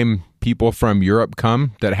time people from Europe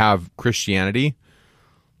come that have Christianity,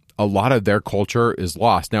 a lot of their culture is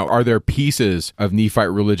lost. Now, are there pieces of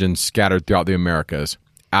Nephite religion scattered throughout the Americas?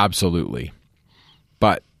 Absolutely.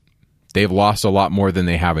 But they've lost a lot more than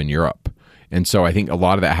they have in Europe. And so I think a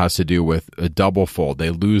lot of that has to do with a double fold. They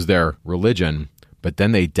lose their religion, but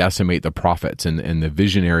then they decimate the prophets, and the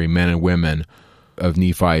visionary men and women of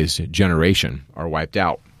Nephi's generation are wiped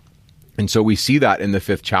out. And so we see that in the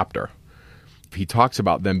 5th chapter. He talks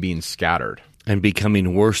about them being scattered. And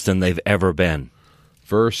becoming worse than they've ever been.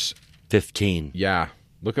 Verse 15. Yeah,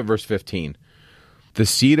 look at verse 15. The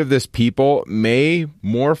seed of this people may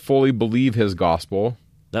more fully believe his gospel.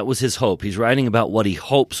 That was his hope. He's writing about what he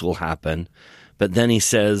hopes will happen, but then he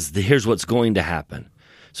says, here's what's going to happen.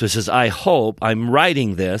 So he says, I hope, I'm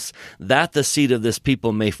writing this, that the seed of this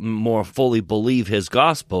people may more fully believe his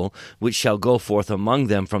gospel, which shall go forth among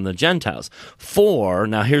them from the Gentiles. For,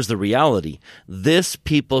 now here's the reality, this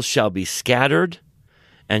people shall be scattered,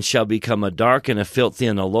 and shall become a dark and a filthy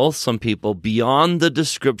and a loathsome people beyond the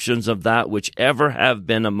descriptions of that which ever have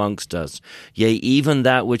been amongst us, yea, even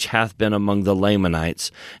that which hath been among the Lamanites,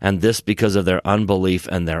 and this because of their unbelief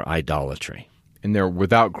and their idolatry. And they're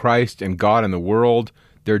without Christ and God in the world.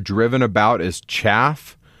 They're driven about as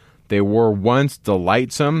chaff. They were once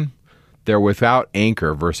delightsome. They're without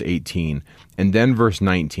anchor, verse 18. And then verse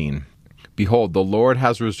 19. Behold, the Lord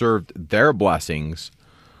has reserved their blessings,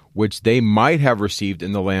 which they might have received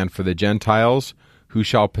in the land for the Gentiles who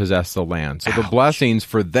shall possess the land. So the blessings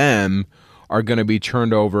for them are going to be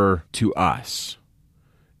turned over to us.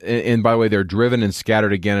 And by the way, they're driven and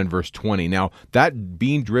scattered again in verse 20. Now, that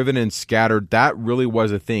being driven and scattered, that really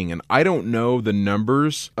was a thing. And I don't know the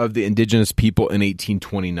numbers of the indigenous people in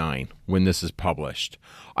 1829 when this is published.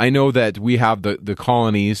 I know that we have the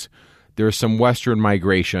colonies. There's some Western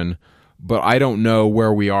migration, but I don't know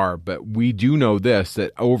where we are. But we do know this,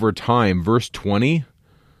 that over time, verse 20,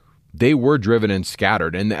 they were driven and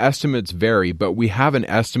scattered. And the estimates vary, but we have an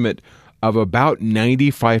estimate of about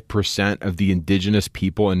 95% of the indigenous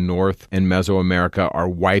people in North and Mesoamerica are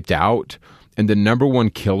wiped out, and the number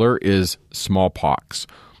one killer is smallpox.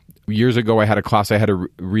 Years ago, I had a class, I had to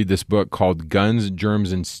read this book called Guns,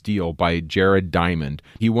 Germs, and Steel by Jared Diamond.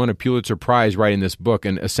 He won a Pulitzer Prize writing this book,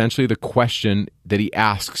 and essentially the question that he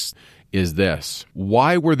asks is this: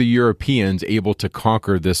 why were the Europeans able to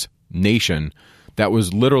conquer this nation that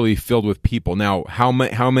was literally filled with people? Now, how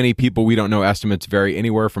many people, we don't know. Estimates vary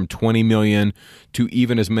anywhere from 20 million to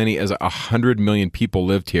even as many as 100 million people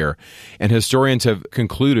lived here. And historians have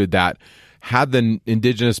concluded that had the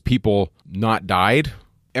indigenous people not died,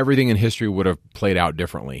 everything in history would have played out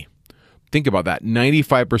differently. Think about that.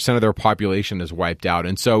 95% of their population is wiped out.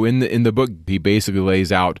 And so in the book, he basically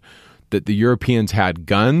lays out that the Europeans had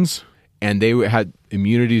guns, and they had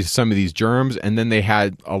immunity to some of these germs, and then they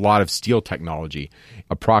had a lot of steel technology.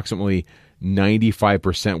 Approximately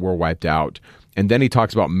 95% were wiped out. And then he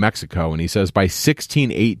talks about Mexico, and he says by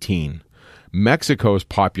 1618, Mexico's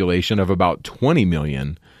population of about 20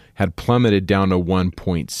 million had plummeted down to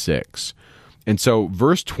 1.6. And so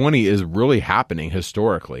verse 20 is really happening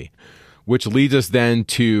historically, which leads us then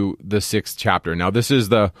to the 6th chapter. Now, this is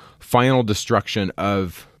the final destruction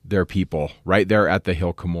of their people right there at the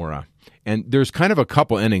Hill Cumorah. And there's kind of a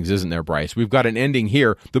couple endings, isn't there, Bryce? We've got an ending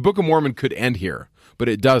here. The Book of Mormon could end here, but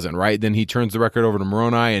it doesn't, right? Then he turns the record over to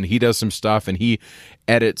Moroni, and he does some stuff, and he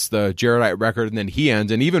edits the Jaredite record, and then he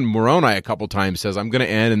ends. And even Moroni a couple times says, I'm going to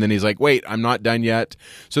end, and then he's like, wait, I'm not done yet.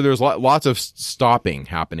 So there's lots of stopping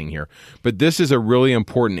happening here. But this is a really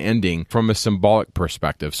important ending from a symbolic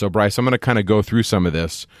perspective. So, Bryce, I'm going to kind of go through some of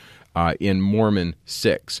this in Mormon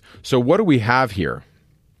 6. So what do we have here?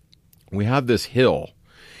 We have this hill,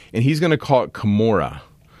 and he's going to call it Cumorah,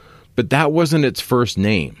 but that wasn't its first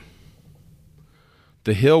name.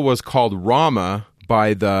 The hill was called Ramah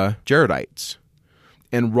by the Jaredites.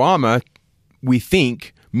 And Ramah, we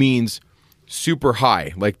think, means super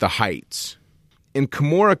high, like the heights. And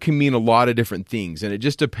Cumorah can mean a lot of different things, and it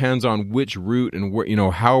just depends on which route and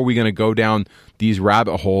where, how are we going to go down these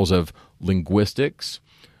rabbit holes of linguistics.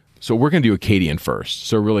 So we're going to do Akkadian first.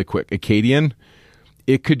 So really quick, Akkadian,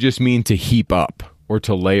 it could just mean to heap up or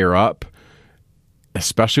to layer up,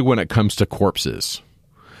 especially when it comes to corpses.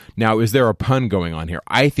 Now, is there a pun going on here?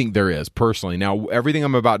 I think there is, personally. Now, everything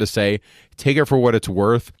I'm about to say, take it for what it's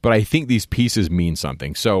worth, but I think these pieces mean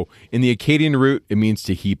something. So, in the Akkadian root, it means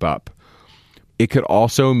to heap up. It could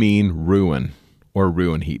also mean ruin or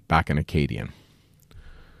ruin heap, back in Akkadian.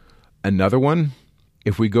 Another one,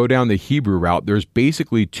 if we go down the Hebrew route, there's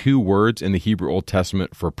basically two words in the Hebrew Old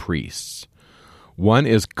Testament for priests. One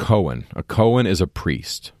is Cohen. A Cohen is a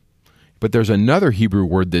priest. But there's another Hebrew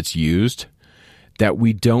word that's used that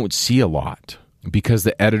we don't see a lot because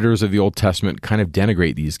the editors of the Old Testament kind of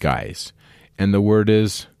denigrate these guys. And the word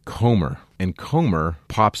is Comer. And Comer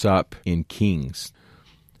pops up in Kings.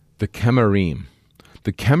 The Kemerim.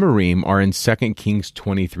 The Kemerim are in 2 Kings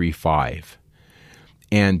 23:5.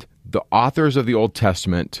 And the authors of the Old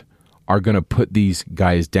Testament are going to put these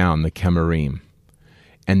guys down, the Kemerim.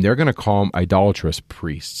 And they're going to call them idolatrous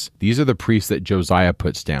priests. These are the priests that Josiah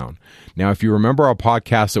puts down. Now, if you remember our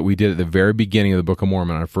podcast that we did at the very beginning of the Book of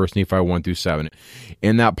Mormon on 1 Nephi 1-7,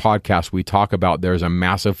 in that podcast, we talk about there's a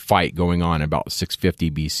massive fight going on about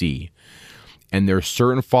 650 BC. And there's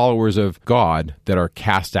certain followers of God that are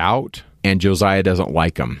cast out, and Josiah doesn't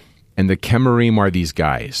like them. And the Kemerim are these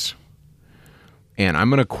guys. And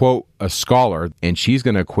I'm going to quote a scholar, and she's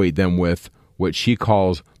going to equate them with what she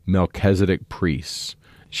calls Melchizedek priests.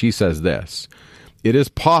 She says this: it is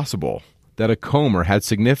possible that a comer had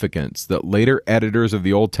significance that later editors of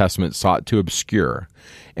the Old Testament sought to obscure,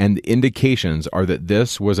 and the indications are that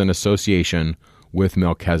this was an association with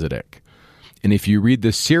Melchizedek. And if you read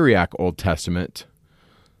the Syriac Old Testament,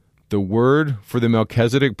 the word for the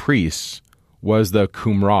Melchizedek priests was the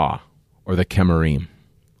Qumrah, or the Kemerim.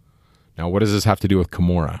 Now, what does this have to do with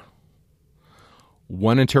Cumorah?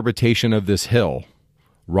 One interpretation of this hill,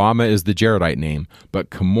 Ramah is the Jaredite name, but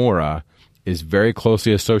Cumorah is very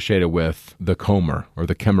closely associated with the Comer, or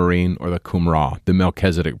the Kemerim, or the Qumrah, the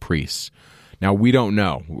Melchizedek priests. Now, we don't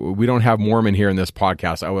know. We don't have Mormon here in this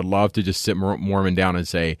podcast. I would love to just sit Mormon down and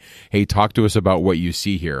say, hey, talk to us about what you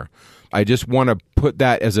see here. I just want to put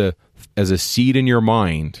that as a seed in your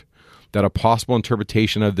mind that a possible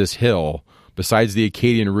interpretation of this hill, besides the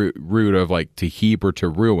Akkadian root of like to heap or to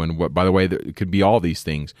ruin, what, by the way, it could be all these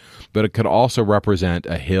things, but it could also represent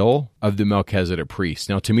a hill of the Melchizedek priest.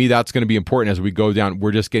 Now, to me, that's going to be important as we go down.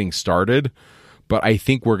 We're just getting started, but I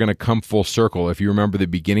think we're going to come full circle. If you remember the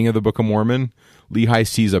beginning of the Book of Mormon, Lehi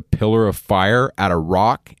sees a pillar of fire at a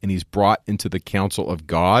rock, and he's brought into the council of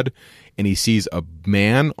God, and he sees a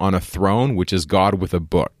man on a throne, which is God with a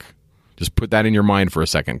book. Just put that in your mind for a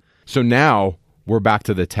second. So now we're back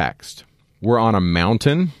to the text. We're on a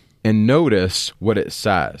mountain, and notice what it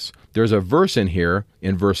says. There's a verse in here,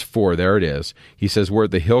 in verse 4, there it is. He says, we're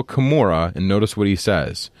at the hill Cumorah, and notice what he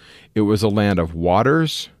says. It was a land of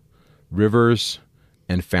waters, rivers,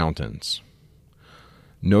 and fountains.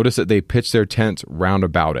 Notice that they pitched their tents round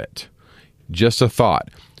about it. Just a thought.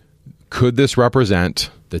 Could this represent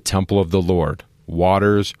the temple of the Lord?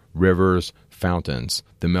 Waters, rivers, fountains.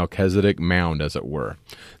 The Melchizedek mound, as it were.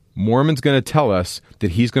 Mormon's going to tell us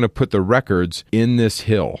that he's going to put the records in this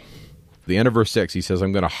hill. The end of verse 6, he says,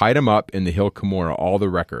 I'm going to hide them up in the hill Cumorah, all the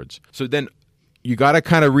records. So then you got to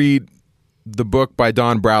kind of read the book by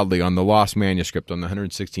Don Bradley on the lost manuscript on the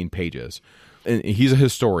 116 pages. And he's a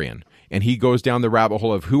historian, and he goes down the rabbit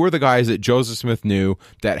hole of who are the guys that Joseph Smith knew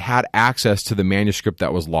that had access to the manuscript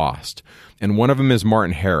that was lost. And one of them is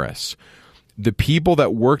Martin Harris. The people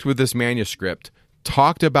that worked with this manuscript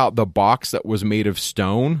talked about the box that was made of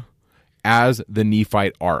stone as the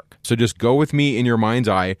Nephite ark. So just go with me in your mind's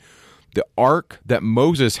eye. The ark that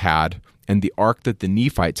Moses had and the ark that the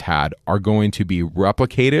Nephites had are going to be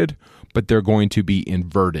replicated, but they're going to be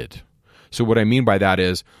inverted. So what I mean by that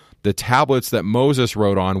is the tablets that Moses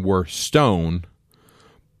wrote on were stone,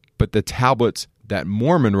 but the tablets that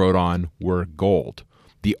Mormon wrote on were gold.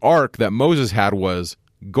 The ark that Moses had was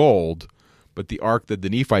gold, but the ark that the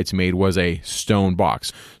Nephites made was a stone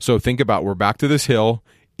box. So think about, we're back to this hill.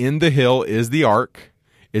 In the hill is the ark.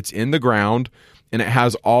 It's in the ground, and it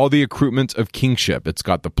has all the accoutrements of kingship. It's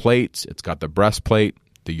got the plates, it's got the breastplate,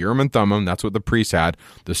 the Urim and Thummim, that's what the priests had,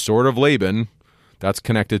 the sword of Laban, that's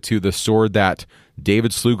connected to the sword that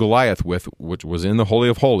David slew Goliath with, which was in the Holy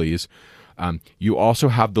of Holies. You also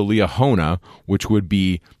have the Liahona, which would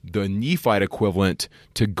be the Nephite equivalent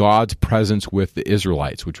to God's presence with the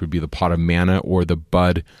Israelites, which would be the pot of manna or the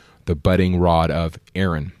budding rod of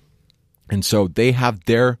Aaron. And so they have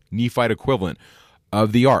their Nephite equivalent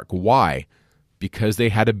of the ark. Why? Because they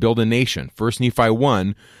had to build a nation. 1 Nephi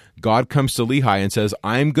 1, God comes to Lehi and says,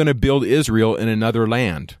 I'm going to build Israel in another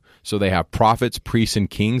land. So they have prophets, priests, and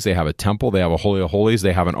kings. They have a temple. They have a Holy of Holies.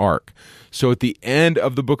 They have an ark. So at the end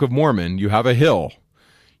of the Book of Mormon, you have a hill.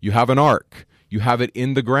 You have an ark. You have it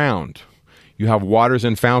in the ground. You have waters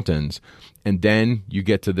and fountains. And then you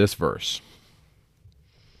get to this verse.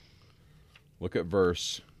 Look at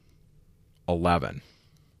verse 11.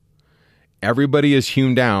 Everybody is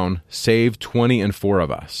hewn down, save 24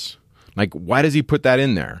 of us. Like, why does he put that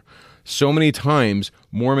in there? So many times,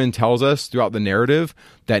 Mormon tells us throughout the narrative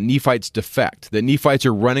that Nephites defect, that Nephites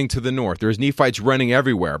are running to the north. There's Nephites running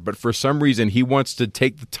everywhere, but for some reason, he wants to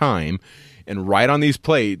take the time and write on these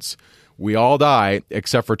plates, we all die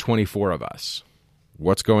except for 24 of us.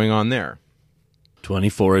 What's going on there?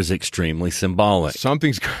 24 is extremely symbolic.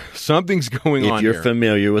 Something's going on If you're here.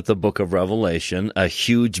 familiar with the book of Revelation, a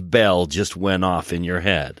huge bell just went off in your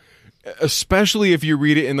head. Especially if you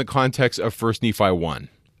read it in the context of 1 Nephi 1.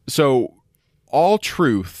 So all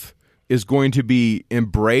truth is going to be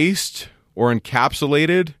embraced or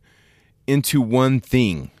encapsulated into one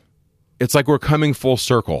thing. It's like we're coming full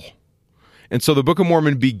circle. And so the Book of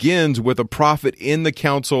Mormon begins with a prophet in the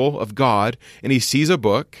council of God, and he sees a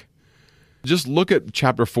book. Just look at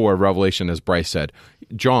chapter 4 of Revelation, as Bryce said.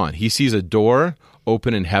 John, he sees a door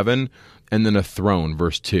open in heaven and then a throne,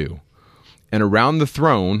 verse 2. And around the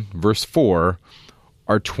throne, verse 4,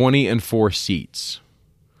 are 24 seats.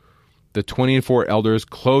 The 24 elders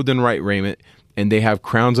clothed in white raiment, and they have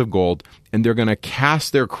crowns of gold, and they're going to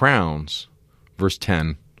cast their crowns, verse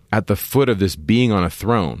 10, at the foot of this being on a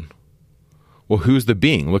throne. Well, who's the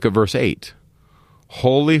being? Look at verse 8.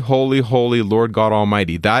 Holy, holy, holy, Lord God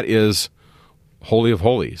Almighty. That is Holy of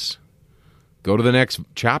Holies. Go to the next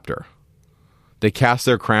chapter. They cast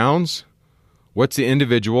their crowns. What's the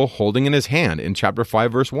individual holding in his hand in chapter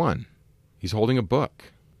 5, verse 1? He's holding a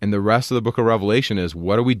book. And the rest of the book of Revelation is,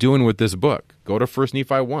 what are we doing with this book? Go to 1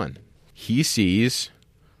 Nephi 1. He sees,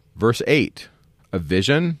 verse 8, a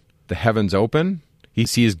vision, the heavens open. He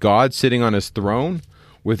sees God sitting on his throne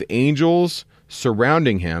with angels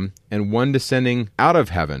surrounding him and one descending out of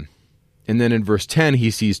heaven. And then in verse 10, he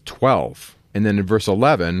sees 12. And then in verse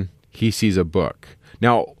 11, he sees a book.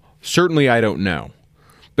 Now, certainly I don't know.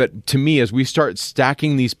 But to me, as we start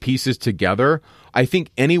stacking these pieces together, I think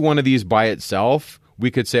any one of these by itself, we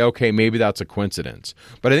could say, okay, maybe that's a coincidence.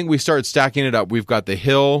 But I think we start stacking it up. We've got the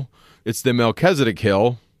hill. It's the Melchizedek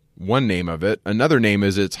hill, one name of it. Another name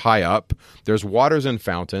is it's high up. There's waters and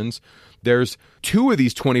fountains. There's 2 of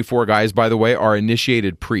these 24 guys, by the way, are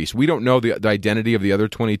initiated priests. We don't know the identity of the other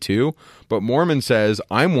 22, but Mormon says,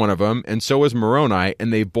 I'm one of them, and so is Moroni,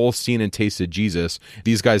 and they've both seen and tasted Jesus.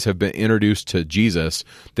 These guys have been introduced to Jesus.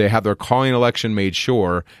 They have their calling election made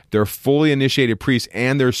sure. They're fully initiated priests,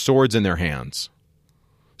 and there's swords in their hands.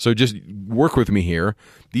 So just work with me here.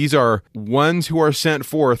 These are ones who are sent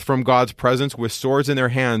forth from God's presence with swords in their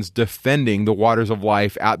hands, defending the waters of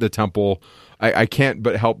life at the temple. I can't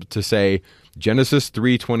but help to say Genesis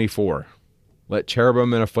 3:24. Let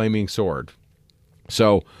cherubim and a flaming sword.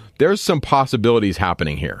 So there's some possibilities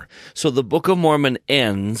happening here. So the Book of Mormon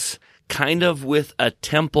ends kind of with a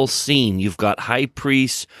temple scene. You've got high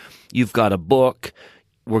priests, you've got a book,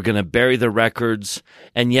 we're going to bury the records,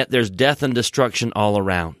 and yet there's death and destruction all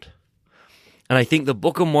around. And I think the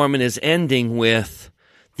Book of Mormon is ending with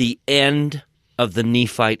the end of the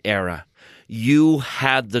Nephite era. You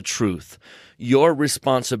had the truth. Your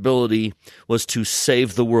responsibility was to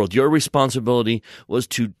save the world. Your responsibility was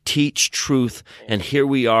to teach truth, and here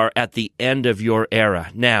we are at the end of your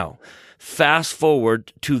era. Now, fast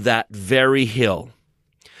forward to that very hill.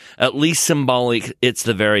 At least symbolic, it's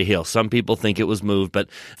the very hill. Some people think it was moved, but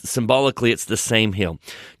symbolically, it's the same hill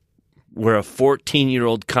where a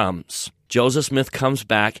 14-year-old comes. Joseph Smith comes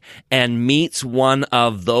back and meets one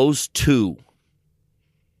of those 2.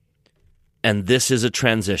 And this is a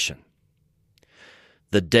transition.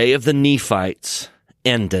 The day of the Nephites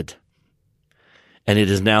ended, and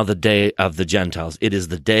it is now the day of the Gentiles. It is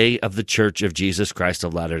the day of the Church of Jesus Christ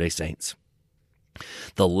of Latter-day Saints.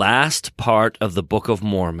 The last part of the Book of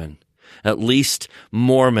Mormon, at least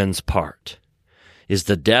Mormon's part, is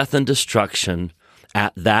the death and destruction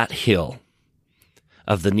at that hill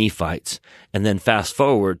of the Nephites. And then fast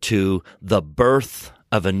forward to the birth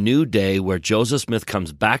of a new day where Joseph Smith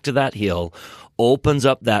comes back to that hill, opens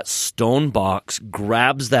up that stone box,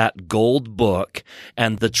 grabs that gold book,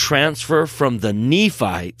 and the transfer from the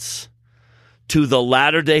Nephites to the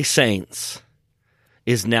Latter-day Saints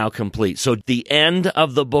is now complete. So the end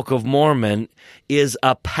of the Book of Mormon is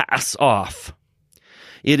a pass-off.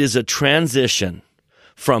 It is a transition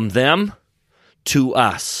from them to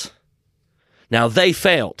us. Now, they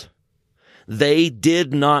failed. They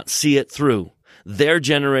did not see it through. Their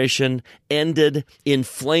generation ended in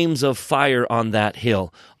flames of fire on that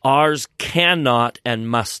hill. Ours cannot and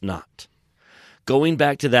must not. Going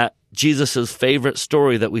back to that, Jesus' favorite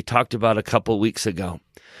story that we talked about a couple weeks ago,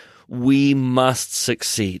 we must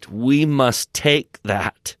succeed. We must take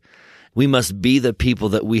that. We must be the people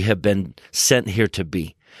that we have been sent here to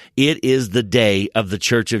be. It is the day of the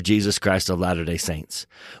Church of Jesus Christ of Latter-day Saints.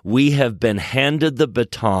 We have been handed the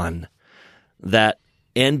baton that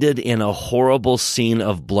ended in a horrible scene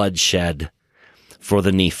of bloodshed for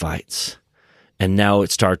the Nephites. And now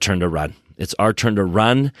it's our turn to run. It's our turn to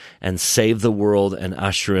run and save the world and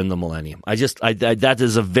usher in the millennium. That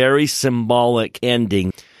is a very symbolic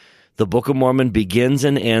ending. The Book of Mormon begins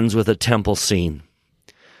and ends with a temple scene.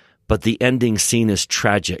 But the ending scene is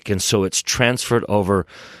tragic, and so it's transferred over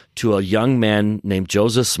to a young man named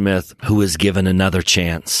Joseph Smith who is given another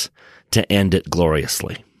chance to end it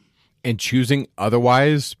gloriously. And choosing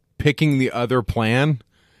otherwise, picking the other plan,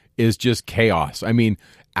 is just chaos. I mean,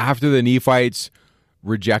 after the Nephites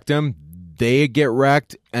reject him, they get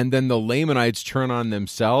wrecked, and then the Lamanites turn on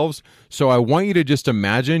themselves. So I want you to just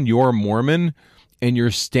imagine you're Mormon, and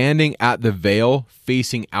you're standing at the veil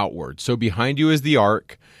facing outward. So behind you is the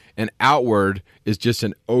ark, and outward is just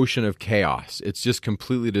an ocean of chaos. It's just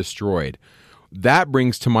completely destroyed. That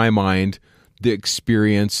brings to my mind the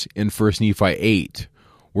experience in 1 Nephi 8,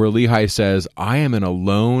 where Lehi says, I am in a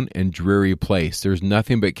lone and dreary place. There's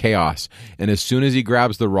nothing but chaos. And as soon as he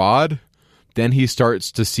grabs the rod, then he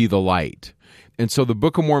starts to see the light. And so the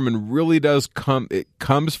Book of Mormon really does it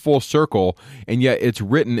comes full circle, and yet it's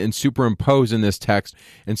written and superimposed in this text.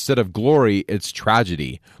 Instead of glory, it's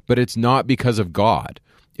tragedy. But it's not because of God.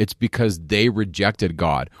 It's because they rejected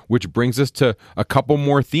God, which brings us to a couple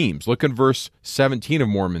more themes. Look in verse 17 of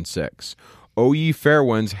Mormon 6. O ye fair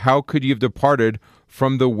ones, how could ye have departed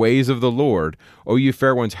from the ways of the Lord? O ye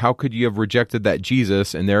fair ones, how could ye have rejected that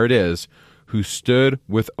Jesus, and there it is, who stood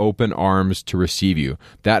with open arms to receive you?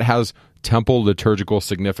 That has temple liturgical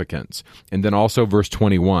significance. And then also verse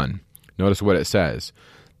 21. Notice what it says.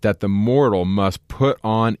 That the mortal must put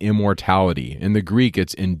on immortality. In the Greek,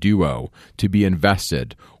 it's enduo, to be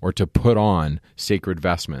invested, or to put on sacred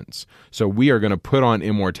vestments. So we are going to put on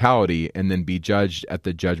immortality and then be judged at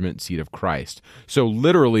the judgment seat of Christ. So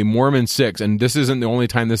literally, Mormon 6, and this isn't the only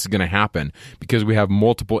time this is going to happen, because we have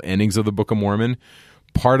multiple endings of the Book of Mormon.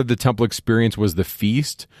 Part of the temple experience was the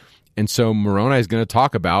feast, and so Moroni is going to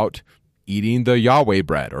talk about eating the Yahweh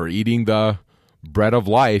bread, or eating the bread of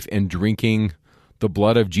life and drinking the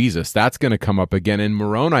blood of Jesus. That's going to come up again, and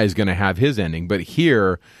Moroni is going to have his ending. But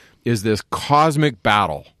here is this cosmic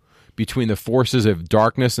battle between the forces of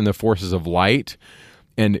darkness and the forces of light.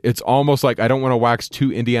 And it's almost like, I don't want to wax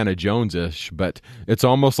too Indiana Jones-ish, but it's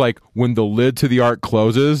almost like when the lid to the ark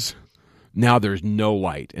closes, now there's no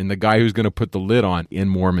light. And the guy who's going to put the lid on in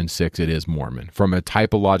Mormon 6, it is Mormon. From a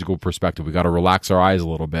typological perspective, we got to relax our eyes a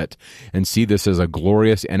little bit and see this as a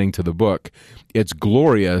glorious ending to the book. It's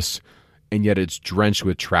glorious, and yet it's drenched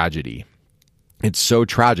with tragedy. It's so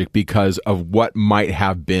tragic because of what might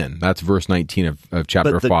have been. That's verse 19 of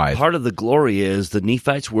chapter 5. Part of the glory is the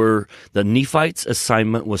Nephites'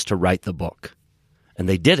 assignment was to write the book. And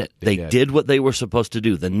they did it. They did what they were supposed to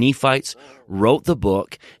do. The Nephites wrote the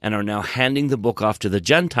book and are now handing the book off to the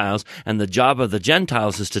Gentiles. And the job of the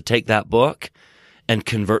Gentiles is to take that book and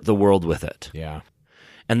convert the world with it. Yeah.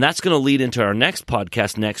 And that's going to lead into our next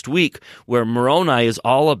podcast next week, where Moroni is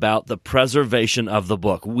all about the preservation of the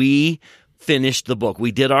book. We finished the book.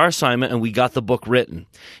 We did our assignment and we got the book written.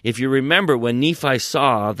 If you remember, when Nephi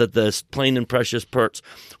saw that the plain and precious parts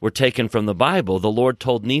were taken from the Bible, the Lord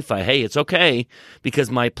told Nephi, hey, it's okay, because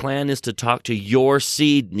my plan is to talk to your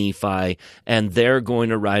seed, Nephi, and they're going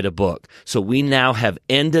to write a book. So we now have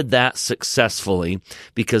ended that successfully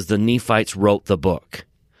because the Nephites wrote the book.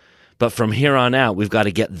 But from here on out, we've got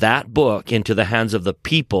to get that book into the hands of the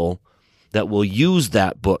people that will use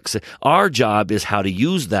that book. So our job is how to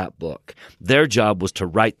use that book. Their job was to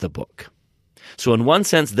write the book. So in one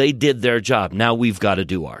sense, they did their job. Now we've got to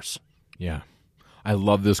do ours. Yeah. I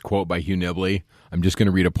love this quote by Hugh Nibley. I'm just going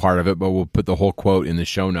to read a part of it, but we'll put the whole quote in the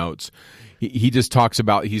show notes. He just talks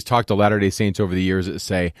about, he's talked to Latter-day Saints over the years that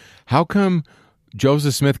say, how come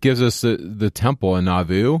Joseph Smith gives us the temple in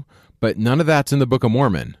Nauvoo, but none of that's in the Book of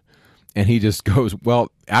Mormon? And he just goes,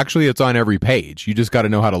 well, actually, it's on every page. You just got to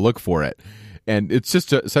know how to look for it. And it's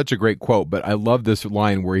just such a great quote. But I love this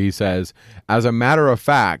line where he says, as a matter of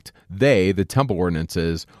fact, the temple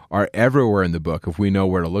ordinances, are everywhere in the book if we know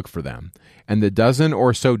where to look for them. And the dozen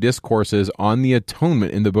or so discourses on the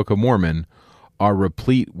atonement in the Book of Mormon are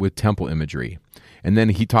replete with temple imagery. And then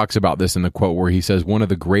he talks about this in the quote where he says, one of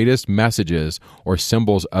the greatest messages or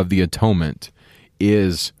symbols of the atonement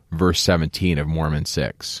is verse 17 of Mormon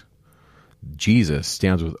 6. Jesus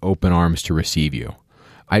stands with open arms to receive you.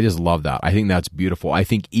 I just love that. I think that's beautiful. I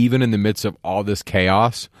think even in the midst of all this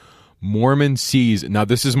chaos, Mormon sees, now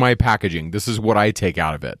this is my packaging. This is what I take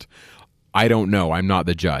out of it. I don't know. I'm not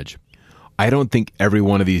the judge. I don't think every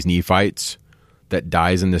one of these Nephites that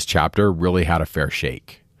dies in this chapter really had a fair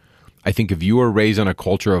shake. I think if you were raised in a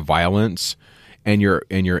culture of violence and your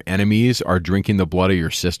enemies are drinking the blood of your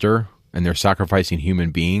sister and they're sacrificing human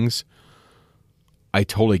beings, I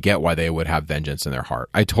totally get why they would have vengeance in their heart.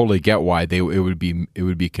 I totally get why it would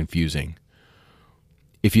be confusing.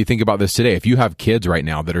 If you think about this today, if you have kids right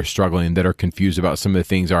now that are struggling, that are confused about some of the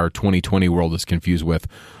things our 2020 world is confused with,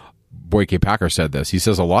 Boyd K. Packer said this. He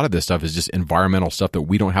says a lot of this stuff is just environmental stuff that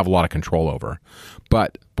we don't have a lot of control over.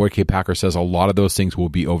 But Boyd K. Packer says a lot of those things will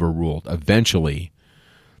be overruled. Eventually,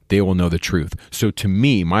 they will know the truth. So to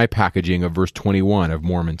me, my packaging of verse 21 of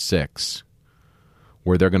Mormon 6,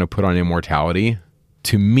 where they're going to put on immortality,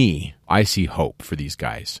 to me, I see hope for these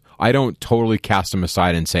guys. I don't totally cast them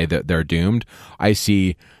aside and say that they're doomed. I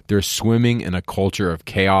see they're swimming in a culture of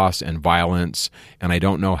chaos and violence, and I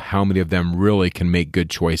don't know how many of them really can make good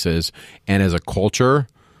choices. And as a culture,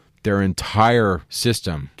 their entire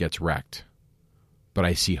system gets wrecked. But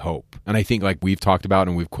I see hope. And I think, like we've talked about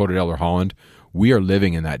and we've quoted Elder Holland, we are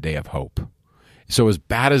living in that day of hope. So as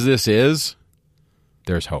bad as this is,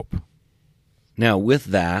 there's hope. Now, with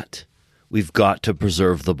that, we've got to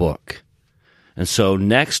preserve the book. And so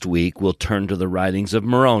next week, we'll turn to the writings of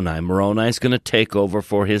Moroni. Moroni is going to take over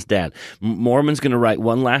for his dad. Mormon's going to write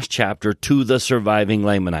one last chapter to the surviving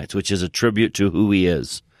Lamanites, which is a tribute to who he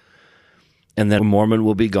is. And then Mormon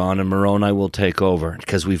will be gone and Moroni will take over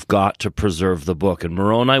because we've got to preserve the book. And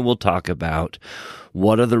Moroni will talk about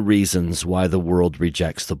what are the reasons why the world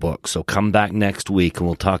rejects the book. So come back next week and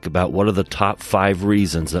we'll talk about what are the top 5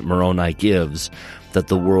 reasons that Moroni gives that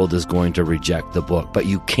the world is going to reject the book. But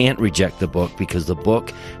you can't reject the book because the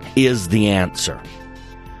book is the answer.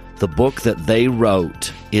 The book that they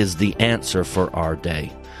wrote is the answer for our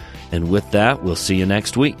day. And with that, we'll see you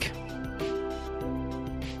next week.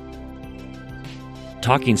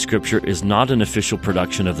 Talking Scripture is not an official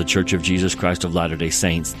production of The Church of Jesus Christ of Latter-day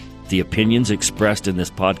Saints. The opinions expressed in this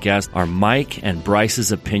podcast are Mike and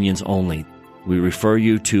Bryce's opinions only. We refer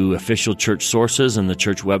you to official church sources and the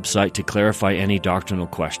church website to clarify any doctrinal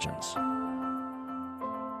questions.